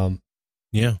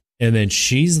 Yeah. And then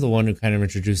she's the one who kind of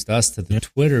introduced us to the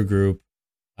Twitter group,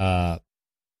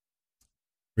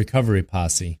 Recovery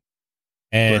Posse.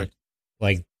 And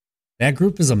like, that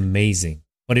group is amazing.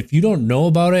 But if you don't know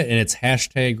about it, and it's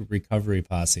hashtag Recovery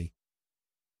Posse,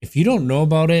 if you don't know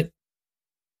about it,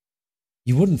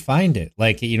 you wouldn't find it.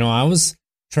 Like, I was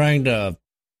trying to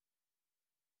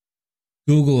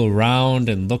Google around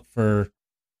and look for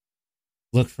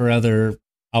other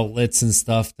outlets and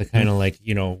stuff to kind of like,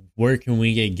 where can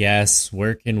we get guests?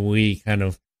 Where can we kind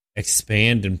of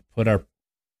expand and put our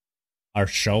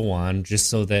show on, just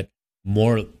so that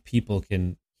more people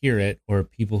can hear it, or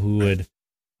people who would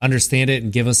understand it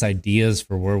and give us ideas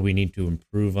for where we need to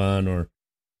improve on, or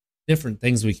different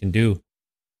things we can do.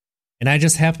 And I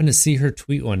just happened to see her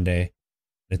tweet one day.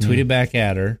 I tweeted back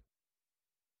at her,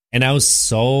 and I was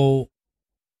so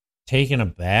taken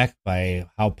aback by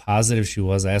how positive she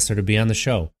was. I asked her to be on the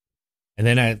show, and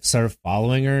then I started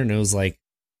following her, and it was like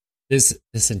this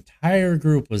entire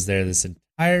group was there this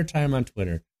entire time on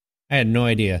Twitter. I had no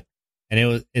idea,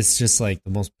 and it's just like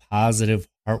the most positive,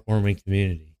 heartwarming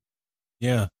community.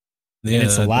 Yeah, and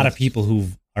it's a lot of people who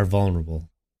are vulnerable.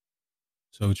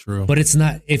 So true. But it's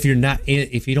not, if you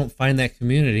don't find that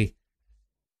community,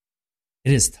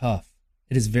 it is tough.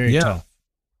 It is very tough.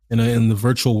 In the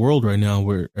virtual world right now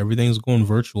where everything's going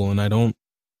virtual, and I don't,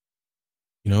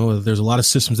 there's a lot of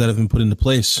systems that have been put into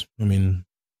place. I mean,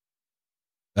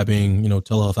 that being,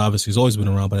 telehealth obviously has always been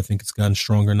around, but I think it's gotten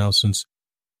stronger now since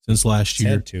last year.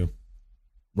 Had to.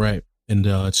 Right. And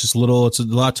it's a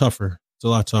lot tougher. It's a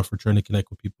lot tougher trying to connect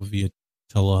with people via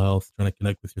telehealth, trying to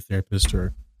connect with your therapist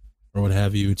or what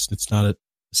have you. It's not the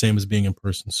same as being in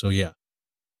person. So yeah,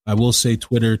 I will say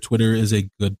Twitter is a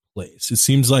good place. It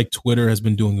seems like Twitter has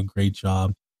been doing a great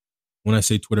job. When I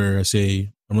say Twitter, I'm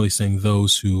really saying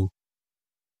those who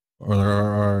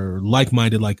are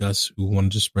like-minded like us, who want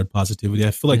to just spread positivity.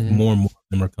 I feel like more and more of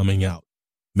them are coming out.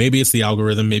 Maybe it's the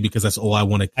algorithm, maybe because that's all I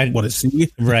want to see.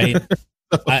 Right.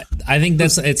 I think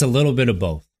it's a little bit of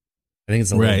both. I think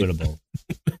it's a little bit of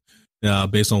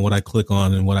both. Based on what I click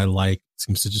on and what I like, it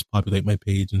seems to just populate my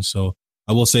page. And so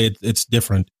I will say it's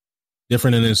different than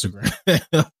Instagram.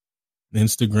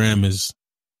 Instagram is,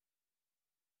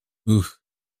 oof.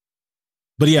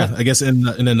 But yeah, I guess in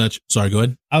a nutshell. Sorry, go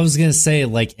ahead. I was gonna say,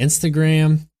 like,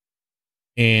 Instagram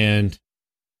and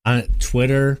on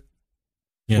Twitter,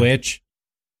 Twitch,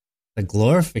 the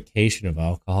glorification of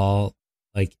alcohol,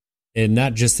 like, and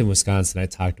not just in Wisconsin. I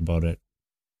talked about it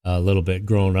a little bit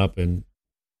growing up, and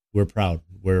we're proud.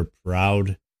 We're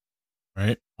proud,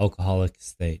 right? Alcoholic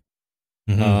state.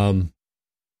 Mm-hmm.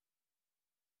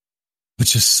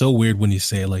 Which is so weird when you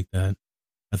say it like that.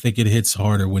 I think it hits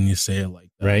harder when you say it like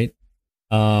that, right?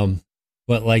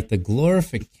 But like the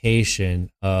glorification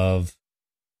of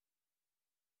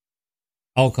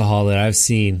alcohol that I've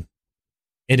seen,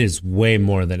 it is way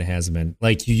more than it has been.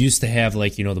 Like, you used to have,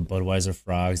 like, the Budweiser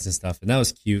frogs and stuff, and that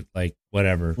was cute, like,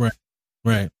 whatever.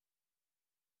 Right.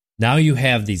 Now you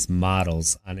have these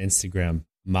models on Instagram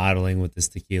modeling with this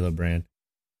tequila brand.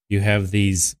 You have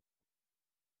these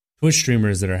Twitch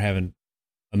streamers that are having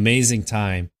amazing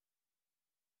time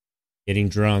getting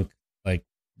drunk, like,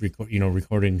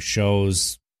 recording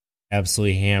shows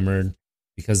absolutely hammered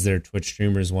because their Twitch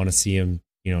streamers want to see them,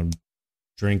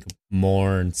 drink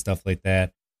more and stuff like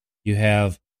that. You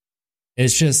have,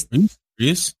 it's just,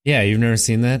 yes. Yeah, you've never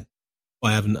seen that?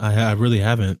 I haven't. I really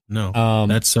haven't. No.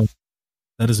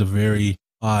 That is a very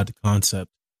odd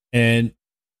concept. And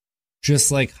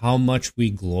just like how much we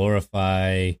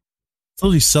glorify, it's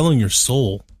literally selling your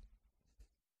soul.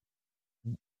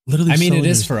 Literally, I mean, it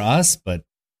is for us, but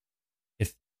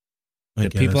if the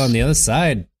people on the other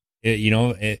side,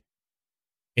 if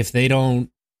they don't, I'm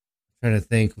trying to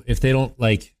think, if they don't,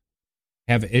 like,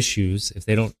 have issues, if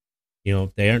they don't,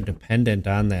 if they aren't dependent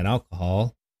on that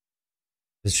alcohol,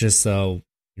 it's just so,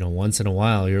 once in a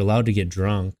while you're allowed to get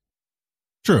drunk.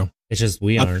 True. It's just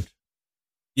we aren't.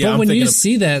 Yeah. But when you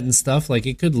see that and stuff, like,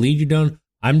 it could lead you down.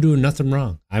 I'm doing nothing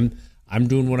wrong. I'm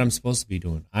doing what I'm supposed to be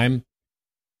doing. I'm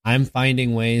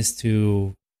finding ways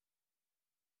to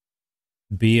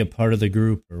be a part of the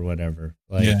group or whatever.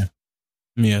 Like,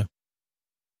 yeah.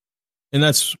 And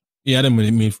that's, I didn't really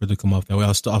mean for it to come off that way. I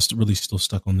was really still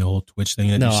stuck on the whole Twitch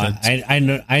thing. No,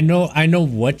 I know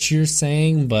what you're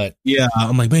saying, but yeah,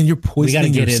 I'm like, man, you're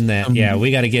poisoning. We got to get in that. Yeah,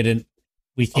 we got to get in.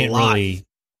 We can't really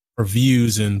for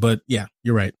views but yeah,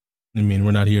 you're right. I mean,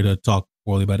 we're not here to talk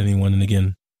poorly about anyone. And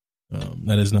again,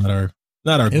 that is not our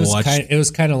goal. It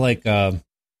was kind of like,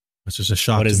 it's just a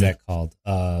shock. What is that called?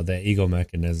 The ego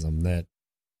mechanism, that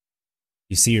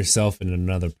you see yourself in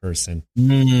another person.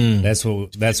 That's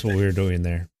what we were doing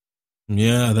there.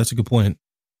 Yeah, that's a good point.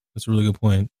 That's a really good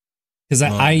point. Because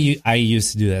I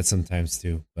used to do that sometimes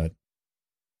too, but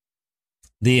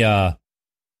that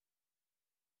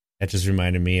just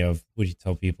reminded me of what you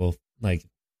tell people, like,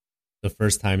 the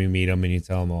first time you meet them and you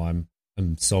tell them, "Oh,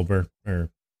 I'm sober," or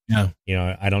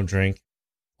I don't drink.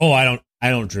 Oh, I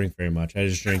don't drink very much. I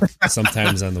just drink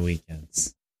sometimes on the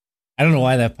weekends. I don't know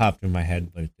why that popped in my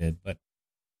head, but it did. But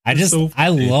I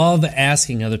love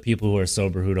asking other people who are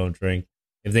sober who don't drink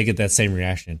if they get that same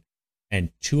reaction.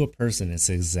 And to a person, it's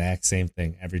the exact same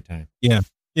thing every time. Yeah.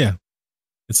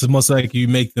 It's almost like you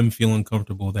make them feel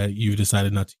uncomfortable that you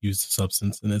decided not to use the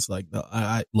substance, and it's like, no,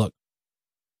 I look,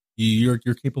 you're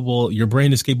capable. Your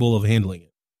brain is capable of handling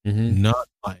it. Mm-hmm. Not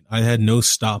mine. I had no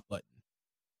stop button.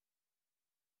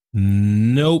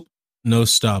 Nope, no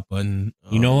stop button.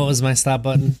 You know what was my stop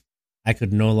button? I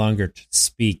could no longer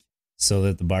speak so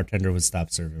that the bartender would stop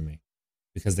serving me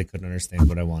because they couldn't understand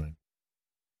what I wanted.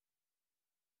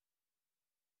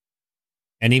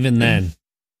 And even then,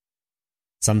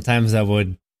 sometimes I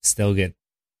would still get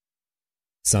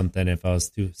something if I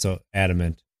was too so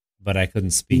adamant, but I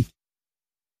couldn't speak.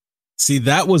 See,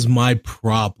 that was my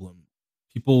problem.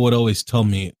 People would always tell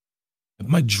me, at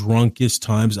my drunkest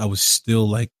times, I was still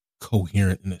like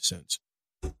coherent in a sense.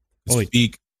 Oh,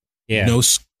 Speak, yeah. no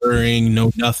slurring,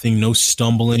 no nothing, no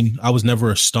stumbling. I was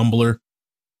never a stumbler.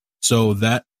 So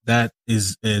that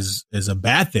is a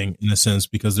bad thing in a sense,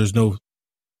 because there's no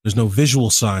visual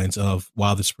signs of,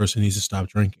 wow, this person needs to stop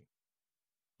drinking.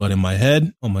 But in my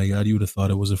head, oh my God, you would have thought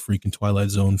it was a freaking Twilight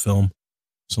Zone film,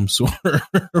 some sort.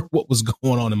 What was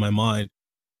going on in my mind?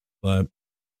 But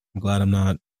I'm glad I'm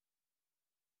not.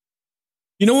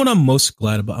 You know what I'm most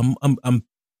glad about? I'm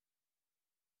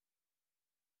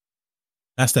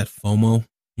that's that FOMO.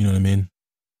 You know what I mean?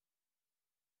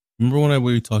 Remember when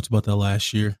we talked about that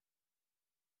last year?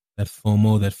 That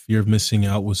FOMO, that fear of missing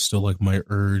out, was still like my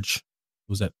urge. It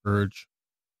was that urge.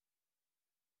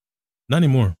 Not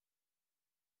anymore.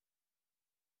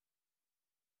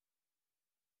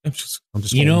 I'm just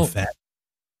You know, fat.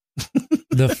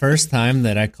 The first time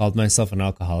that I called myself an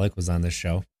alcoholic was on this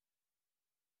show.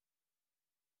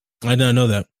 I did not know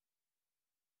that.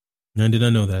 I did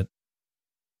not know that.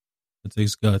 It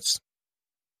takes guts.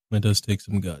 It does take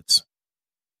some guts.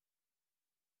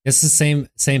 It's the same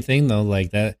thing though.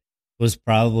 Like that was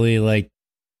probably like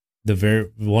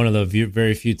one of the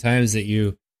very few times that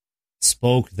you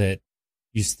spoke that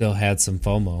you still had some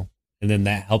FOMO, and then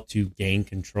that helped you gain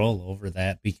control over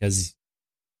that, because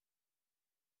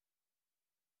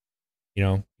you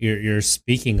know you're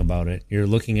speaking about it, you're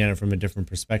looking at it from a different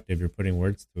perspective, you're putting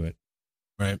words to it.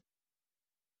 Right.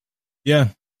 Yeah.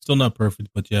 Still not perfect,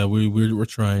 but yeah, we're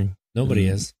trying. Nobody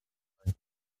is.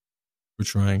 We're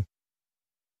trying.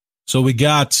 So we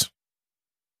got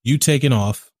you taking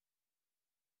off.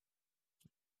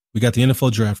 We got the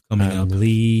NFL draft coming up.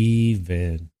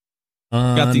 Leaving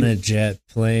on a jet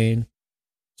plane.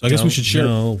 So I guess we should share.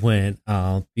 Don't know when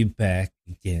I'll be back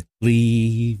again.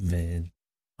 Leaving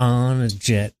on a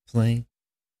jet plane.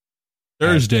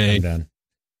 Thursday. Right, I'm done.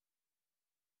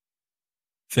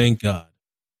 Thank God.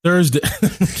 Thursday.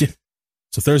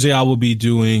 So Thursday I will be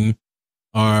doing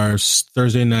our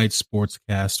Thursday night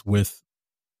sportscast with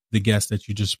the guest that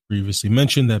you just previously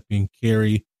mentioned, that being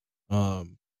Carrie. Carrie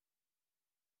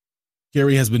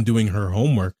has been doing her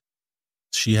homework.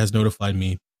 She has notified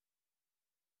me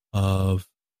of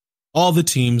all the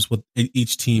teams, what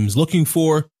each team's looking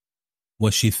for,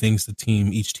 what she thinks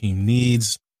each team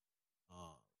needs,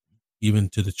 even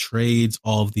to the trades,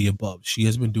 all of the above. She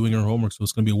has been doing her homework, so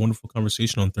it's going to be a wonderful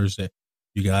conversation on Thursday.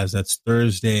 You guys, that's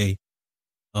Thursday.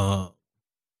 Oh,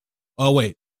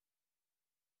 wait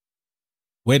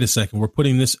a second. We're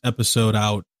putting this episode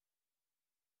out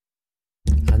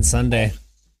on Sunday.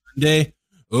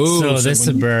 Oh, so this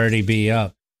would already be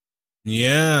up.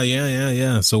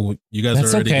 Yeah. So you guys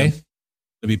That's are already okay. going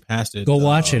to be past it. Go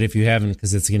watch it if you haven't,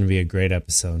 because it's going to be a great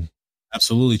episode.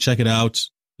 Absolutely. Check it out.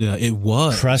 Yeah, it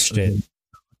was. Crushed it.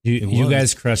 You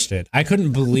guys crushed it. I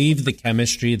couldn't believe the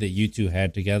chemistry that you two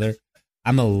had together.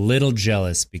 I'm a little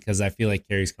jealous because I feel like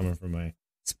Carrie's coming for my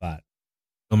spot.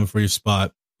 Coming for your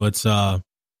spot. But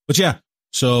yeah.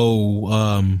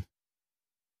 So,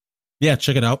 yeah,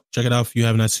 check it out. Check it out if you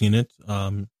have not seen it.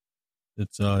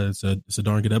 It's a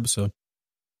darn good episode.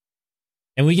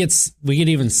 And we get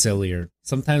even sillier.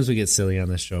 Sometimes we get silly on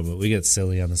this show, but we get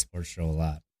silly on the sports show a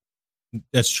lot.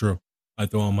 That's true. I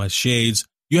throw on my shades.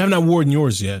 You have not worn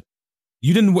yours yet.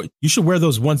 You didn't. You should wear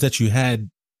those ones that you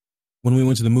had when we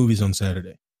went to the movies on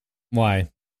Saturday. Why?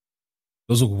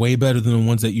 Those look way better than the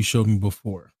ones that you showed me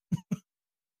before.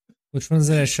 Which ones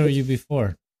did I show you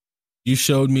before? You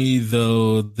showed me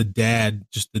the dad,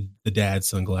 just the dad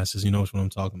sunglasses. You know which one I'm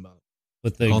talking about.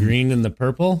 With the green and the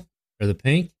purple or the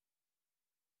pink?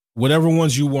 Whatever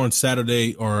ones you wore on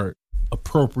Saturday are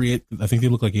appropriate. I think they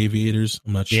look like aviators.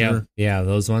 I'm not sure. Yeah,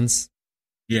 those ones.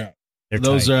 Yeah. They're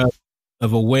those tight. are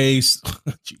of a waist.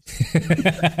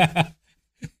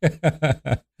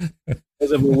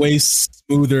 Those have a way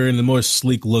smoother and a more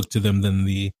sleek look to them than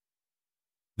the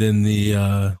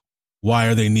why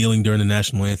are they kneeling during the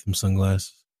national anthem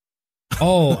sunglasses.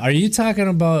 Oh, are you talking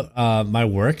about my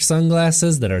work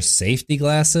sunglasses that are safety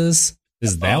glasses?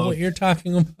 Is that what you're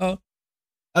talking about?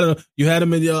 I don't know. You had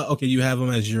them in okay. You have them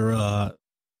as your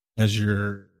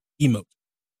emote.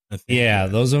 I think. Yeah,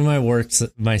 those are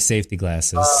my safety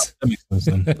glasses. That makes sense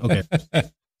then. Okay,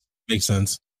 makes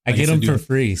sense. I get them for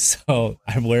free, so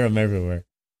I wear them everywhere.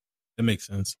 That makes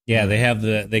sense. Yeah,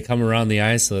 they come around the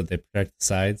eyes so that they protect the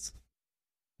sides.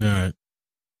 All right.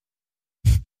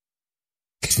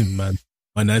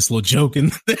 my nice little joke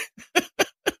in there.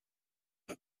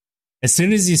 As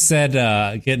soon as you said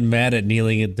getting mad at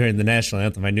kneeling during the national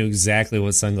anthem, I knew exactly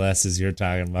what sunglasses you're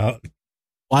talking about.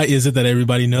 Why is it that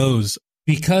everybody knows?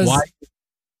 Because why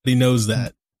everybody knows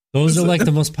that? Those are like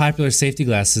the most popular safety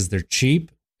glasses. They're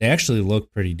cheap. they actually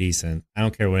look pretty decent. I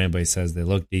don't care what anybody says; they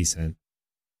look decent,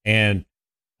 and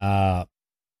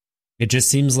it just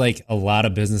seems like a lot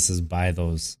of businesses buy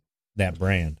that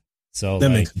brand. So That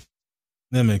like,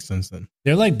 makes sense then.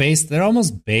 they're like they're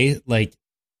almost like.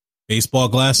 Baseball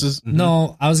glasses? Mhm.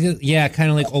 No, I was gonna kind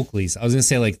of like Oakley's. I was gonna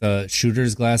say like the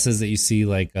shooter's glasses that you see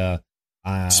like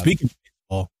Speaking of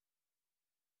baseball,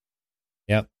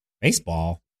 yep,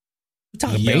 baseball. You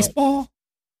talking Yo. baseball?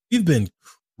 we've been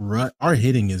our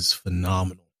hitting is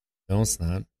phenomenal. No, it's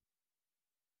not.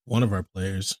 One of our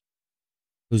players,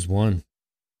 Who's won?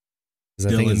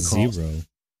 Because I think Dylan it's Carlson. 0.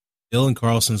 Dylan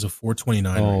Carlson's a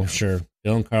 429. Oh, right now. sure.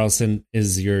 Dylan Carlson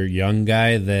is your young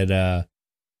guy that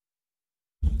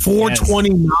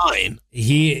 429.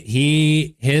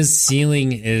 his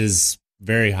ceiling is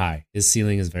very high. His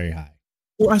ceiling is very high.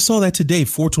 Well, I saw that today,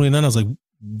 429. I was like,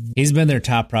 He's been their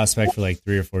top prospect for like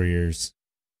 3 or 4 years.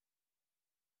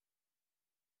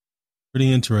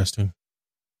 pretty interesting.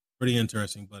 Pretty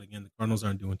interesting. But again, the Cardinals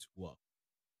aren't doing too well.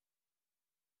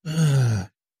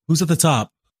 Who's at the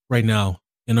top right now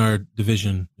in our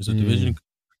division? Is it division?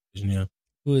 Yeah.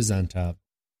 Who is on top?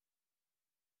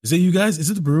 Is it you guys? Is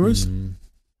it the Brewers? Mm.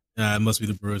 Yeah, it must be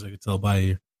the Brewers. I could tell by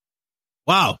here.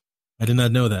 Wow. I did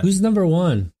not know that. Who's number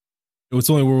 1? We're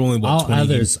only what, All 20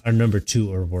 others are number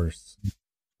 2 or worse.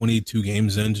 22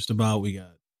 games in, just about. We got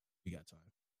time.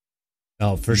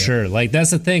 Oh, for Yeah. sure. Like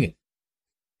that's the thing.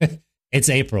 It's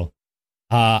April.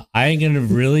 I ain't gonna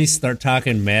really start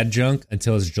talking mad junk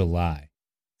until it's July.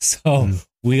 So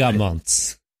we got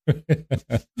months.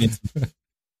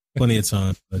 Plenty of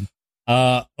time.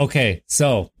 But Okay.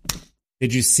 So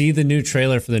did you see the new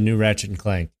trailer for the new Ratchet and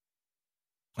Clank?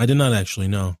 I did not actually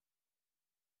know.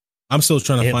 I'm still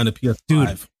trying to find a PS5.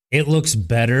 Dude, it looks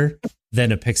better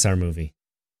than a Pixar movie.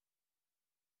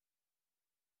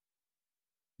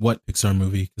 What Pixar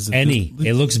movie?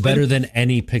 It looks better than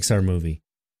any Pixar movie.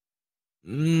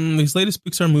 These latest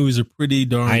Pixar movies are pretty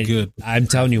darn good. I'm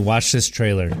telling you, watch this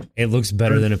trailer. It looks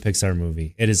better than a Pixar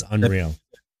movie. It is unreal.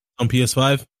 On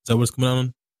PS5? Is that what's coming out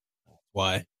on?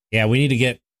 Why? Yeah, we need to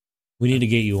get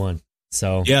you one.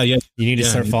 So Yeah. you need to Yeah,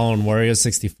 start I need- following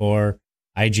Wario64,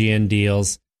 IGN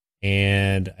deals,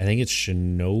 and I think it's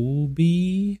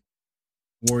Shinobi.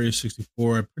 Warrior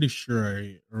 64. I'm pretty sure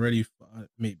I already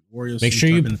maybe Warrior. Make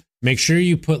sure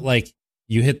you put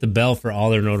you hit the bell for all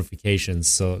their notifications,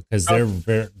 so because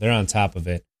they're on top of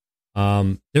it.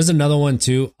 There's another one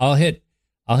too. I'll hit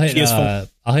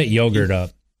Yogurt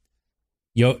up.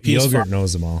 Yogurt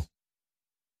knows them all.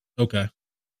 Okay.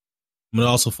 I'm gonna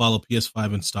also follow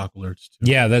PS5 and stock alerts too.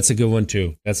 Yeah, that's a good one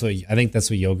too. I think that's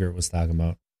what Yogurt was talking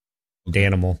about. Okay.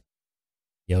 Danimal.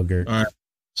 Yogurt. All right.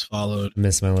 It's followed.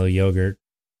 Miss my little yogurt.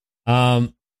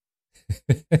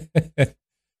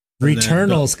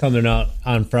 Returnal's coming out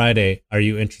on Friday. Are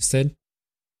you interested?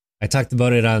 I talked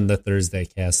about it on the Thursday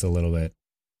cast a little bit.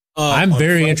 I'm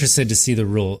very interested to see the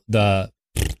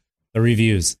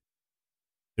reviews.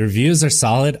 The reviews are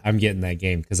solid. I'm getting that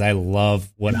game because I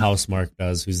love what Housemarque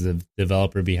does, who's the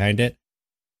developer behind it.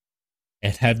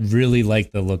 And had really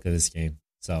liked the look of this game.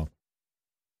 So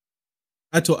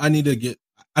I need to get.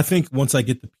 I think once I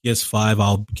get the PS5,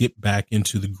 I'll get back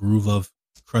into the groove of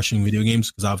crushing video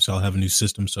games because obviously I'll have a new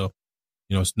system. So,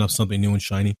 it's not something new and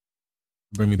shiny.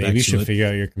 Bring me back. maybe you to should it. figure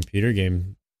out your computer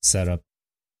game setup.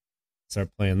 Start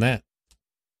playing that.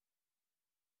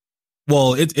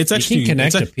 Well, it's actually you can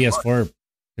connect it's a PS4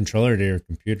 controller to your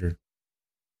computer.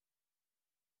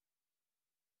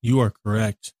 You are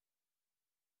correct.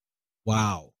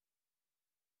 Wow.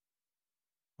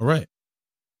 All right.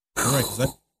 Is that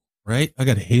right? I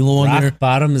got Halo on Rock there.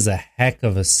 Bottom is a heck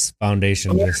of a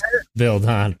foundation to build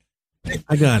on.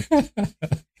 I got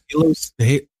Halo,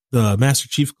 the Master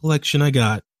Chief Collection. I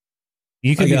got.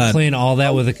 You could I be got- playing all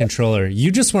that with a controller.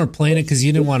 You just weren't playing it because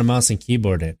you didn't want a mouse and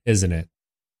keyboard it, isn't it?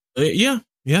 Yeah.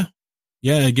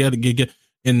 I get.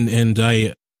 And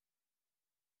I.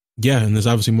 Yeah, and there's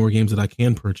obviously more games that I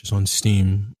can purchase on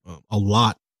Steam. A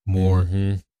lot more.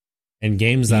 Mhm. And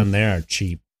games on there are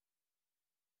cheap.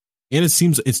 And it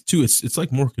seems it's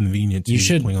like more convenient. You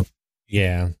should- playing on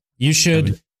Yeah. You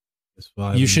should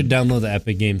PS5 you should and- download the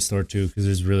Epic Game Store too because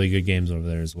there's really good games over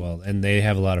there as well. And they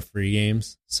have a lot of free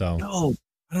games. So No,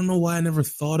 I don't know why I never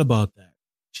thought about that.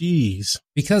 Jeez.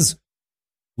 because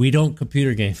we don't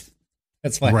computer game.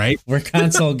 That's why Right. we're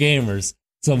console gamers.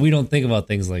 So we don't think about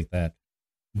things like that.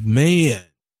 Man,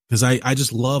 because I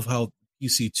just love how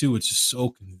PC too. It's just so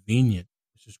convenient.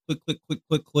 It's just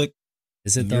click.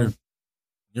 Is it and though?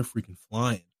 You're freaking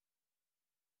flying.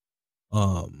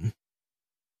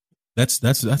 That's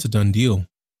a done deal.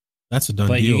 That's a done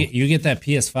But deal. you get that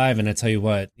PS5, and I tell you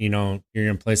what, you're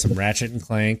gonna play some Ratchet and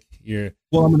Clank.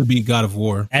 Well, I'm gonna beat God of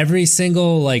War. Every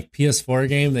single like PS4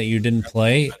 game that you didn't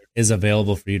play is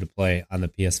available for you to play on the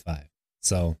PS5.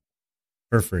 So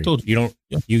for free. Told You don't.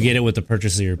 Yeah. You get it with the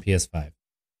purchase of your PS5.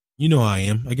 You know how I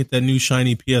am. I get that new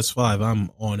shiny PS5. I'm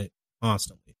on it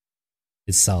constantly.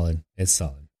 It's solid. It's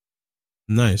solid.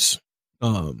 Nice.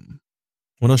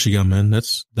 What else you got, man?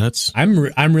 That's.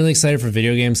 I'm really excited for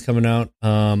video games coming out.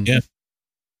 Yeah.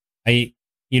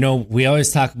 We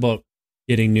always talk about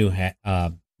getting new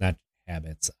not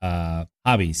habits,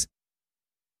 hobbies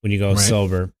when you go Right.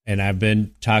 sober, and I've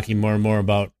been talking more and more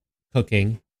about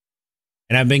cooking,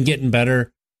 and I've been getting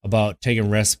better about taking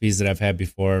recipes that I've had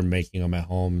before and making them at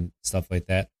home, stuff like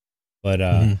that. But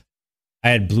I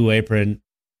had Blue Apron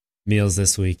meals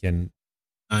this week, and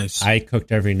Nice. I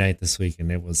cooked every night this week,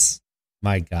 and it was,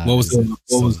 my God. What was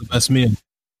the best meal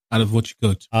out of what you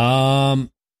cooked?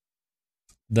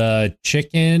 The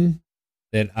chicken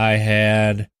that I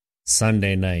had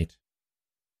Sunday night,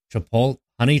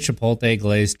 honey chipotle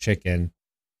glazed chicken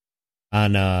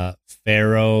on a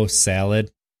farro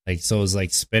salad. So it was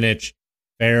like spinach,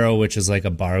 farro, which is like a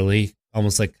barley,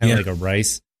 almost like kind of like a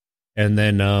rice. And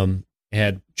then it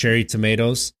had cherry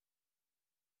tomatoes.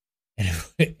 And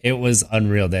it was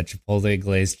unreal, that chipotle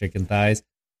glazed chicken thighs.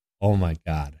 Oh my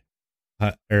God.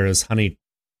 Or it was honey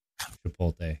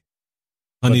chipotle.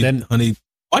 Honey.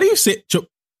 Why do you say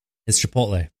It's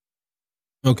chipotle.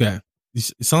 Okay.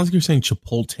 It sounds like you're saying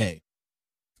Chipotle.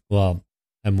 Well,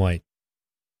 I'm white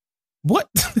What?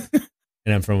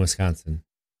 and I'm from Wisconsin.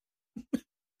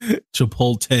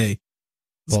 Chipotle.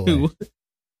 Chipotle.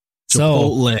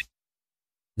 Chipotle.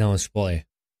 No, it's Chipotle.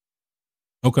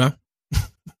 Okay.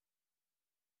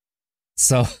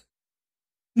 So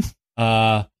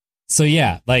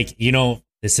yeah,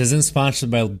 this isn't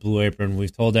sponsored by Blue Apron.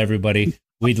 We've told everybody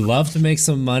we'd love to make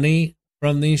some money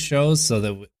from these shows so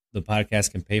that the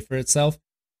podcast can pay for itself.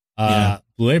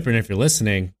 Blue Apron, if you're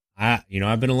listening, I've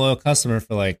been a loyal customer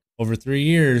for like over 3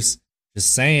 years.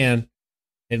 Just saying,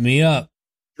 hit me up.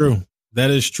 True.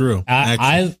 That is true.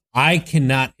 I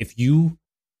cannot,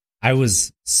 I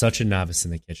was such a novice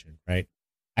in the kitchen, right?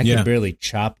 I could barely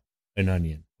chop an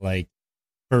onion.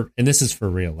 And this is for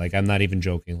real. I'm not even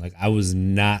joking. I was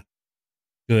not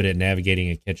good at navigating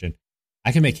a kitchen.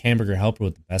 I can make Hamburger Helper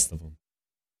with the best of them,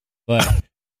 but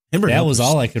that was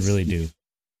all I could really do.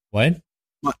 What?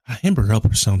 A Hamburger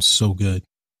Helper sounds so good.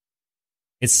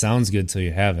 It sounds good till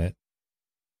you have it.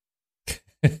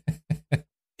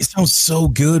 It sounds so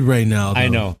good right now, though. I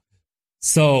know.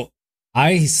 So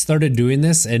I started doing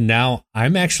this, and now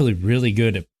I'm actually really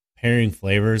good at pairing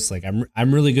flavors.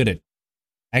 I'm really good at.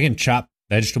 I can chop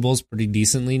vegetables pretty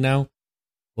decently now.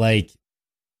 I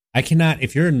cannot.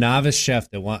 If you're a novice chef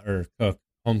that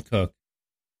home cook,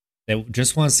 that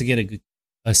just wants to get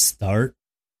a start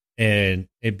and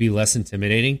it'd be less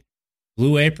intimidating,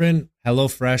 Blue Apron,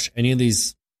 HelloFresh, any of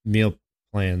these meal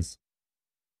plans,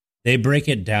 they break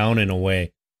it down in a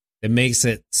way that makes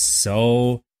it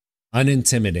so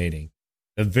unintimidating.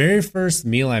 The very first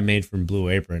meal I made from Blue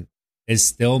Apron is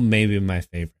still maybe my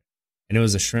favorite, and it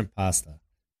was a shrimp pasta.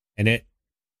 And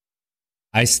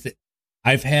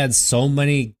I've had so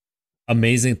many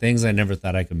amazing things I never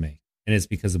thought I could make, and it's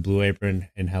because of Blue Apron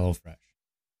and HelloFresh.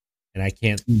 And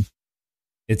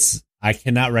I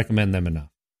cannot recommend them enough.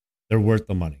 They're worth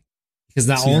the money, because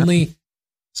not only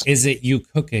is it you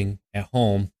cooking at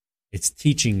home, it's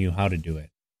teaching you how to do it.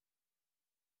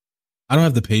 I don't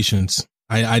have the patience.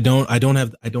 I don't. Do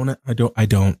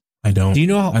you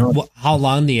know how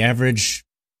long the average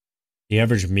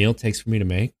meal takes for me to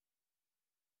make?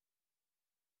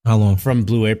 How long? From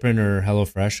Blue Apron or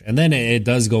HelloFresh? And then it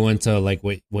does go into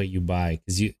what you buy,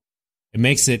 because it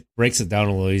breaks it down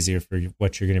a little easier for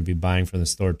what you're going to be buying from the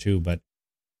store too. But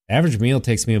the average meal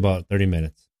takes me about 30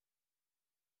 minutes.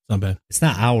 It's not bad. It's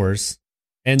not hours.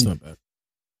 And It's not bad.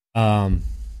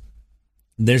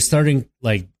 They're starting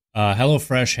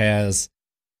HelloFresh has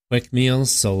quick meals,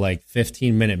 so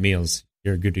 15-minute meals,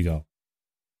 you're good to go.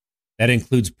 That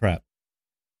includes prep.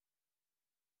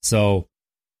 So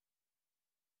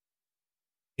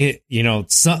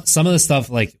some of the stuff,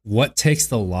 what takes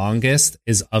the longest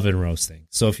is oven roasting.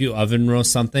 So if you oven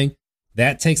roast something,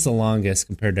 that takes the longest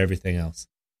compared to everything else.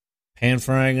 Pan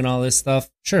frying and all this stuff,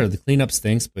 sure, the cleanup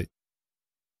stinks, but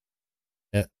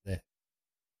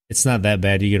it's not that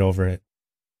bad. You get over it.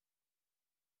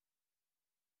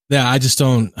 Yeah, I just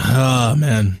don't. Oh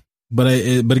man! But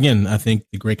again, I think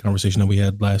the great conversation that we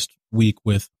had last week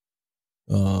with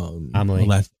Amelie,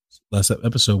 last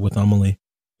episode with Amelie,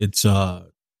 it's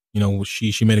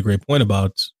she made a great point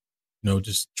about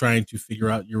just trying to figure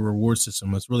out your reward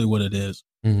system. That's really what it is.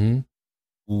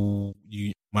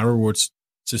 My rewards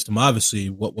system, obviously,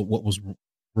 what was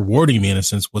rewarding me in a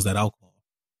sense was that alcohol.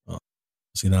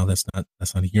 See, now that's not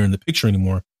here in the picture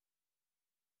anymore.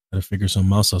 Got to figure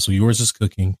something else out. So yours is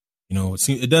cooking.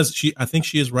 It does. I think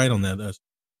she is right on that. There's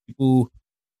people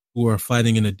who are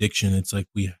fighting an addiction. It's like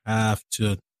we have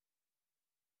to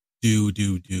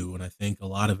do, and I think a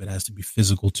lot of it has to be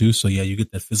physical too. So yeah, you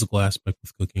get that physical aspect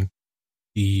with cooking,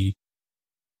 the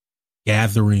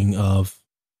gathering of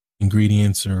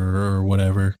ingredients or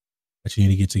whatever that you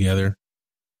need to get together,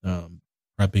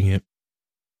 prepping it,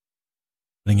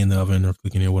 putting it in the oven or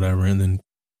cooking it, whatever, and then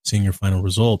seeing your final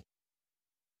result.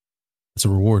 That's a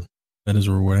reward. That is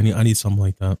a reward. I need something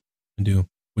like that to do,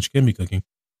 which can be cooking.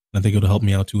 And I think it'll help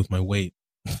me out too with my weight.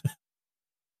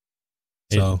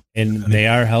 They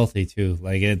are healthy too.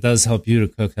 Like, it does help you to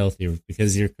cook healthier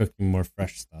because you're cooking more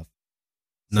fresh stuff.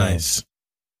 Nice.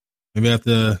 Maybe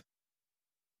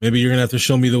you're gonna have to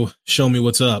show me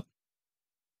what's up.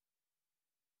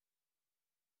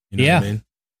 You know what I mean?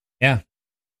 Yeah.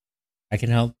 I can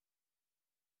help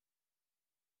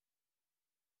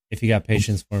if you got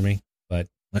patience for me. But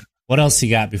what else you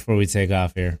got before we take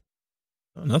off here?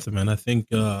 Oh, nothing, man. I think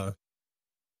no,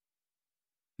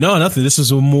 nothing. This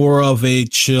is more of a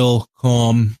chill,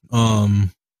 calm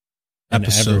An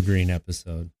episode. Evergreen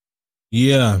episode.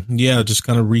 Yeah. Just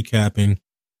kind of recapping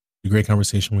the great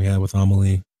conversation we had with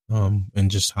Amelie, and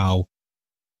just how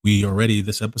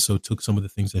this episode took some of the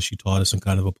things that she taught us and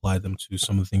kind of applied them to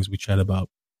some of the things we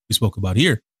spoke about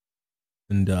here.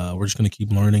 And we're just going to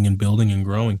keep learning and building and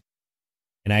growing.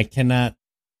 And I cannot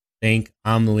thank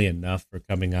Amelie enough for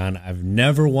coming on. I've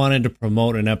never wanted to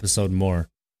promote an episode more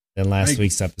than last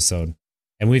week's episode.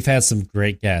 And we've had some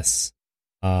great guests.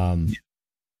 And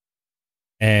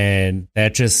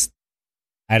that just,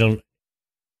 I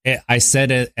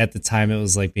said it at the time, it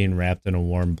was like being wrapped in a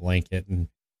warm blanket and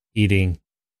eating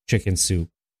chicken soup,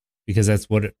 because that's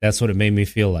what it made me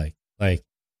feel like. Like,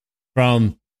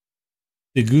 from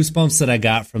the goosebumps that I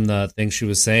got from the things she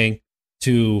was saying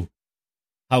to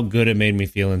how good it made me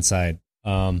feel inside.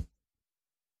 Can't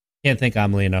thank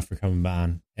Amelie enough for coming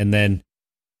on. And then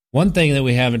one thing that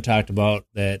we haven't talked about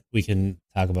that we can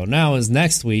talk about now is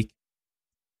next week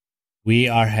we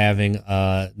are having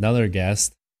another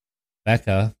guest,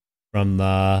 Becca, from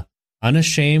the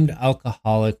Unashamed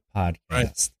Alcoholic podcast.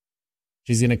 Right.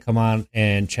 She's going to come on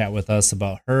and chat with us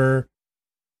about her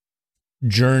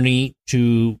journey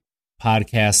to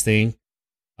podcasting,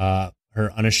 her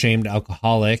Unashamed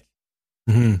Alcoholic,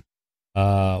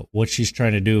 what she's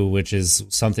trying to do, which is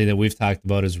something that we've talked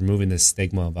about, is removing the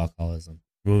stigma of alcoholism,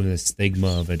 removing the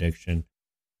stigma of addiction,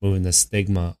 removing the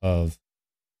stigma of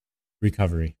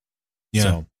recovery. Yeah.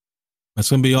 So, that's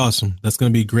going to be awesome. That's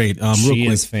going to be great. She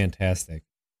is fantastic.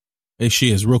 Hey,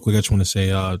 she is. Real quick, I just want to say,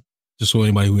 just so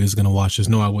anybody who is going to watch this,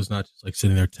 no, I was not just like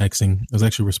sitting there texting. I was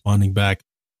actually responding back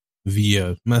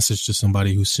via message to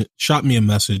somebody who shot me a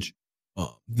message.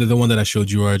 The one that I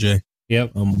showed you, RJ.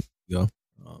 Yep.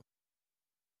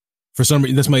 For some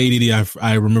reason, that's my ADD.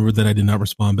 I remembered that I did not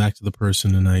respond back to the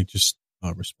person, and I just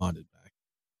responded back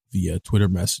via Twitter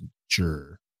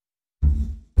Messenger.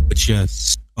 But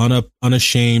yes,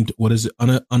 unashamed. What is it?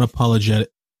 Unapologetic.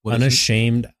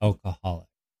 Unashamed alcoholic.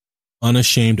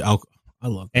 Unashamed alcohol. I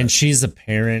love that. And she's a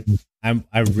parent.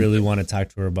 I really want to talk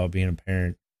to her about being a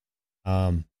parent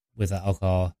with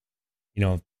alcohol.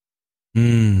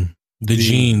 The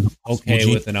gene. Okay,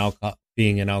 with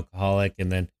being an alcoholic,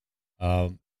 and then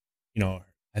I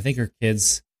think her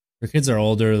kids are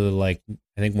older. They're like,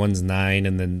 I think one's 9,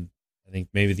 and then I think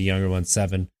maybe the younger one's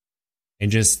 7. And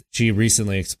just, she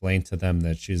recently explained to them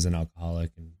that she's an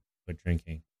alcoholic and quit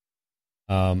drinking.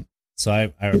 So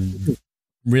I'm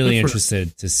really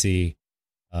interested to see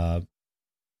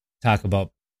talk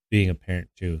about being a parent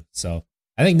too. So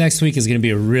I think next week is going to be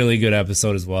a really good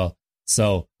episode as well.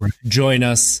 So join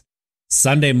us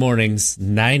Sunday mornings,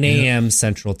 9 a.m.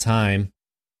 Central Time.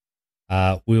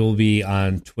 We will be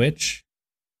on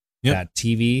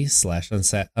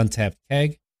twitch.tv/Untapped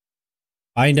Keg.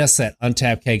 Find us at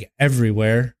Untapped Keg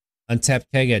everywhere.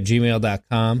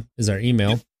 UntappedKeg@gmail.com is our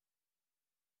email.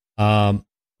 Where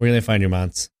can they find your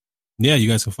Monts? Yeah, you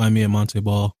guys can find me at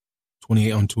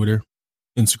MonteBall28 on Twitter,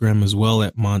 Instagram as well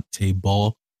at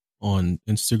MonteBall on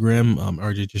Instagram.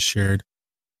 RJ just shared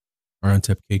our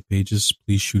Untapped Keg pages.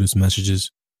 Please shoot us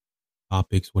messages,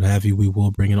 topics, what have you. We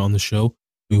will bring it on the show.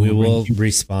 We will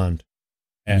respond.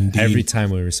 Every time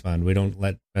we respond. We don't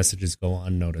let messages go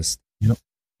unnoticed. Yep.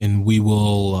 And we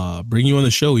will bring you on the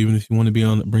show, even if you want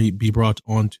to be brought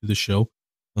onto the show.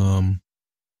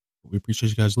 We appreciate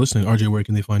you guys listening. RJ, where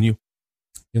can they find you?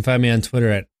 You can find me on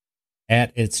Twitter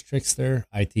at It's Trickster,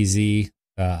 ITZ,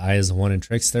 I is 1 in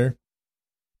Trickster.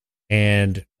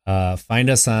 And find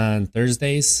us on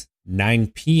Thursdays, 9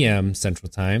 p.m. Central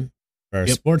Time for our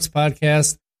sports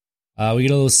podcast. We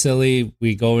get a little silly.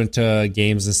 We go into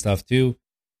games and stuff too.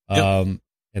 And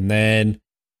then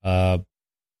we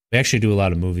actually do a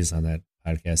lot of movies on that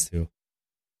podcast too.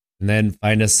 And then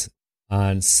find us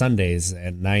on Sundays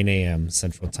at 9 a.m.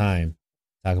 Central Time.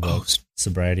 Talk about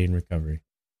sobriety and recovery.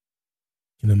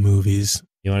 In the movies.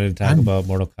 You wanted to talk about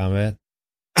Mortal Kombat?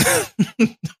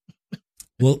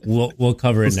 We'll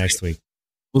cover it next week.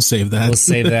 We'll save that. We'll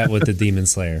save that with the Demon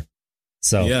Slayer.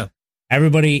 So,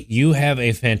 everybody, you have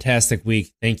a fantastic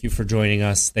week. Thank you for joining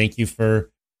us. Thank you for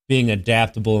being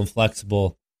adaptable and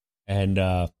flexible. And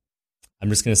I'm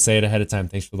just going to say it ahead of time.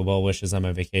 Thanks for the well wishes on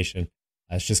my vacation.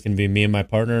 It's just going to be me and my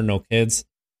partner, no kids.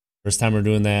 First time we're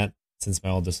doing that since my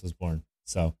oldest was born.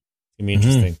 So it's going to be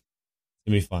interesting. It's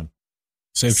going to be fun.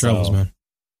 Safe travels, man.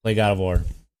 Play God of War.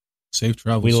 Safe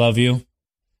travels. We love you.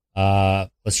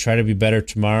 Let's try to be better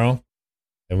tomorrow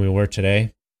than we were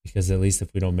today, because at least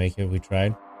if we don't make it, we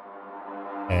tried.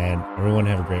 And everyone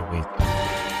have a great week.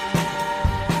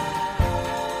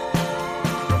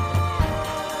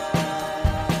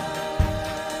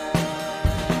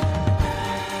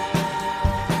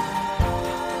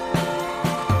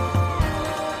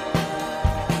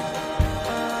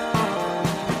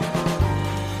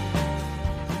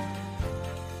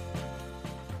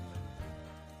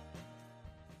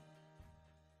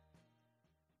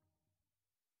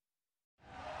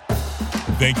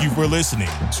 Thank you for listening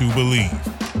to Believe.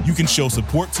 You can show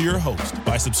support to your host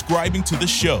by subscribing to the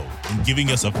show and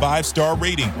giving us a 5-star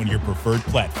rating on your preferred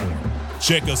platform.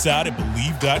 Check us out at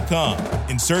Believe.com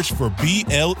and search for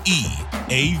BLEAV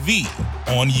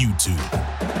on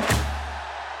YouTube.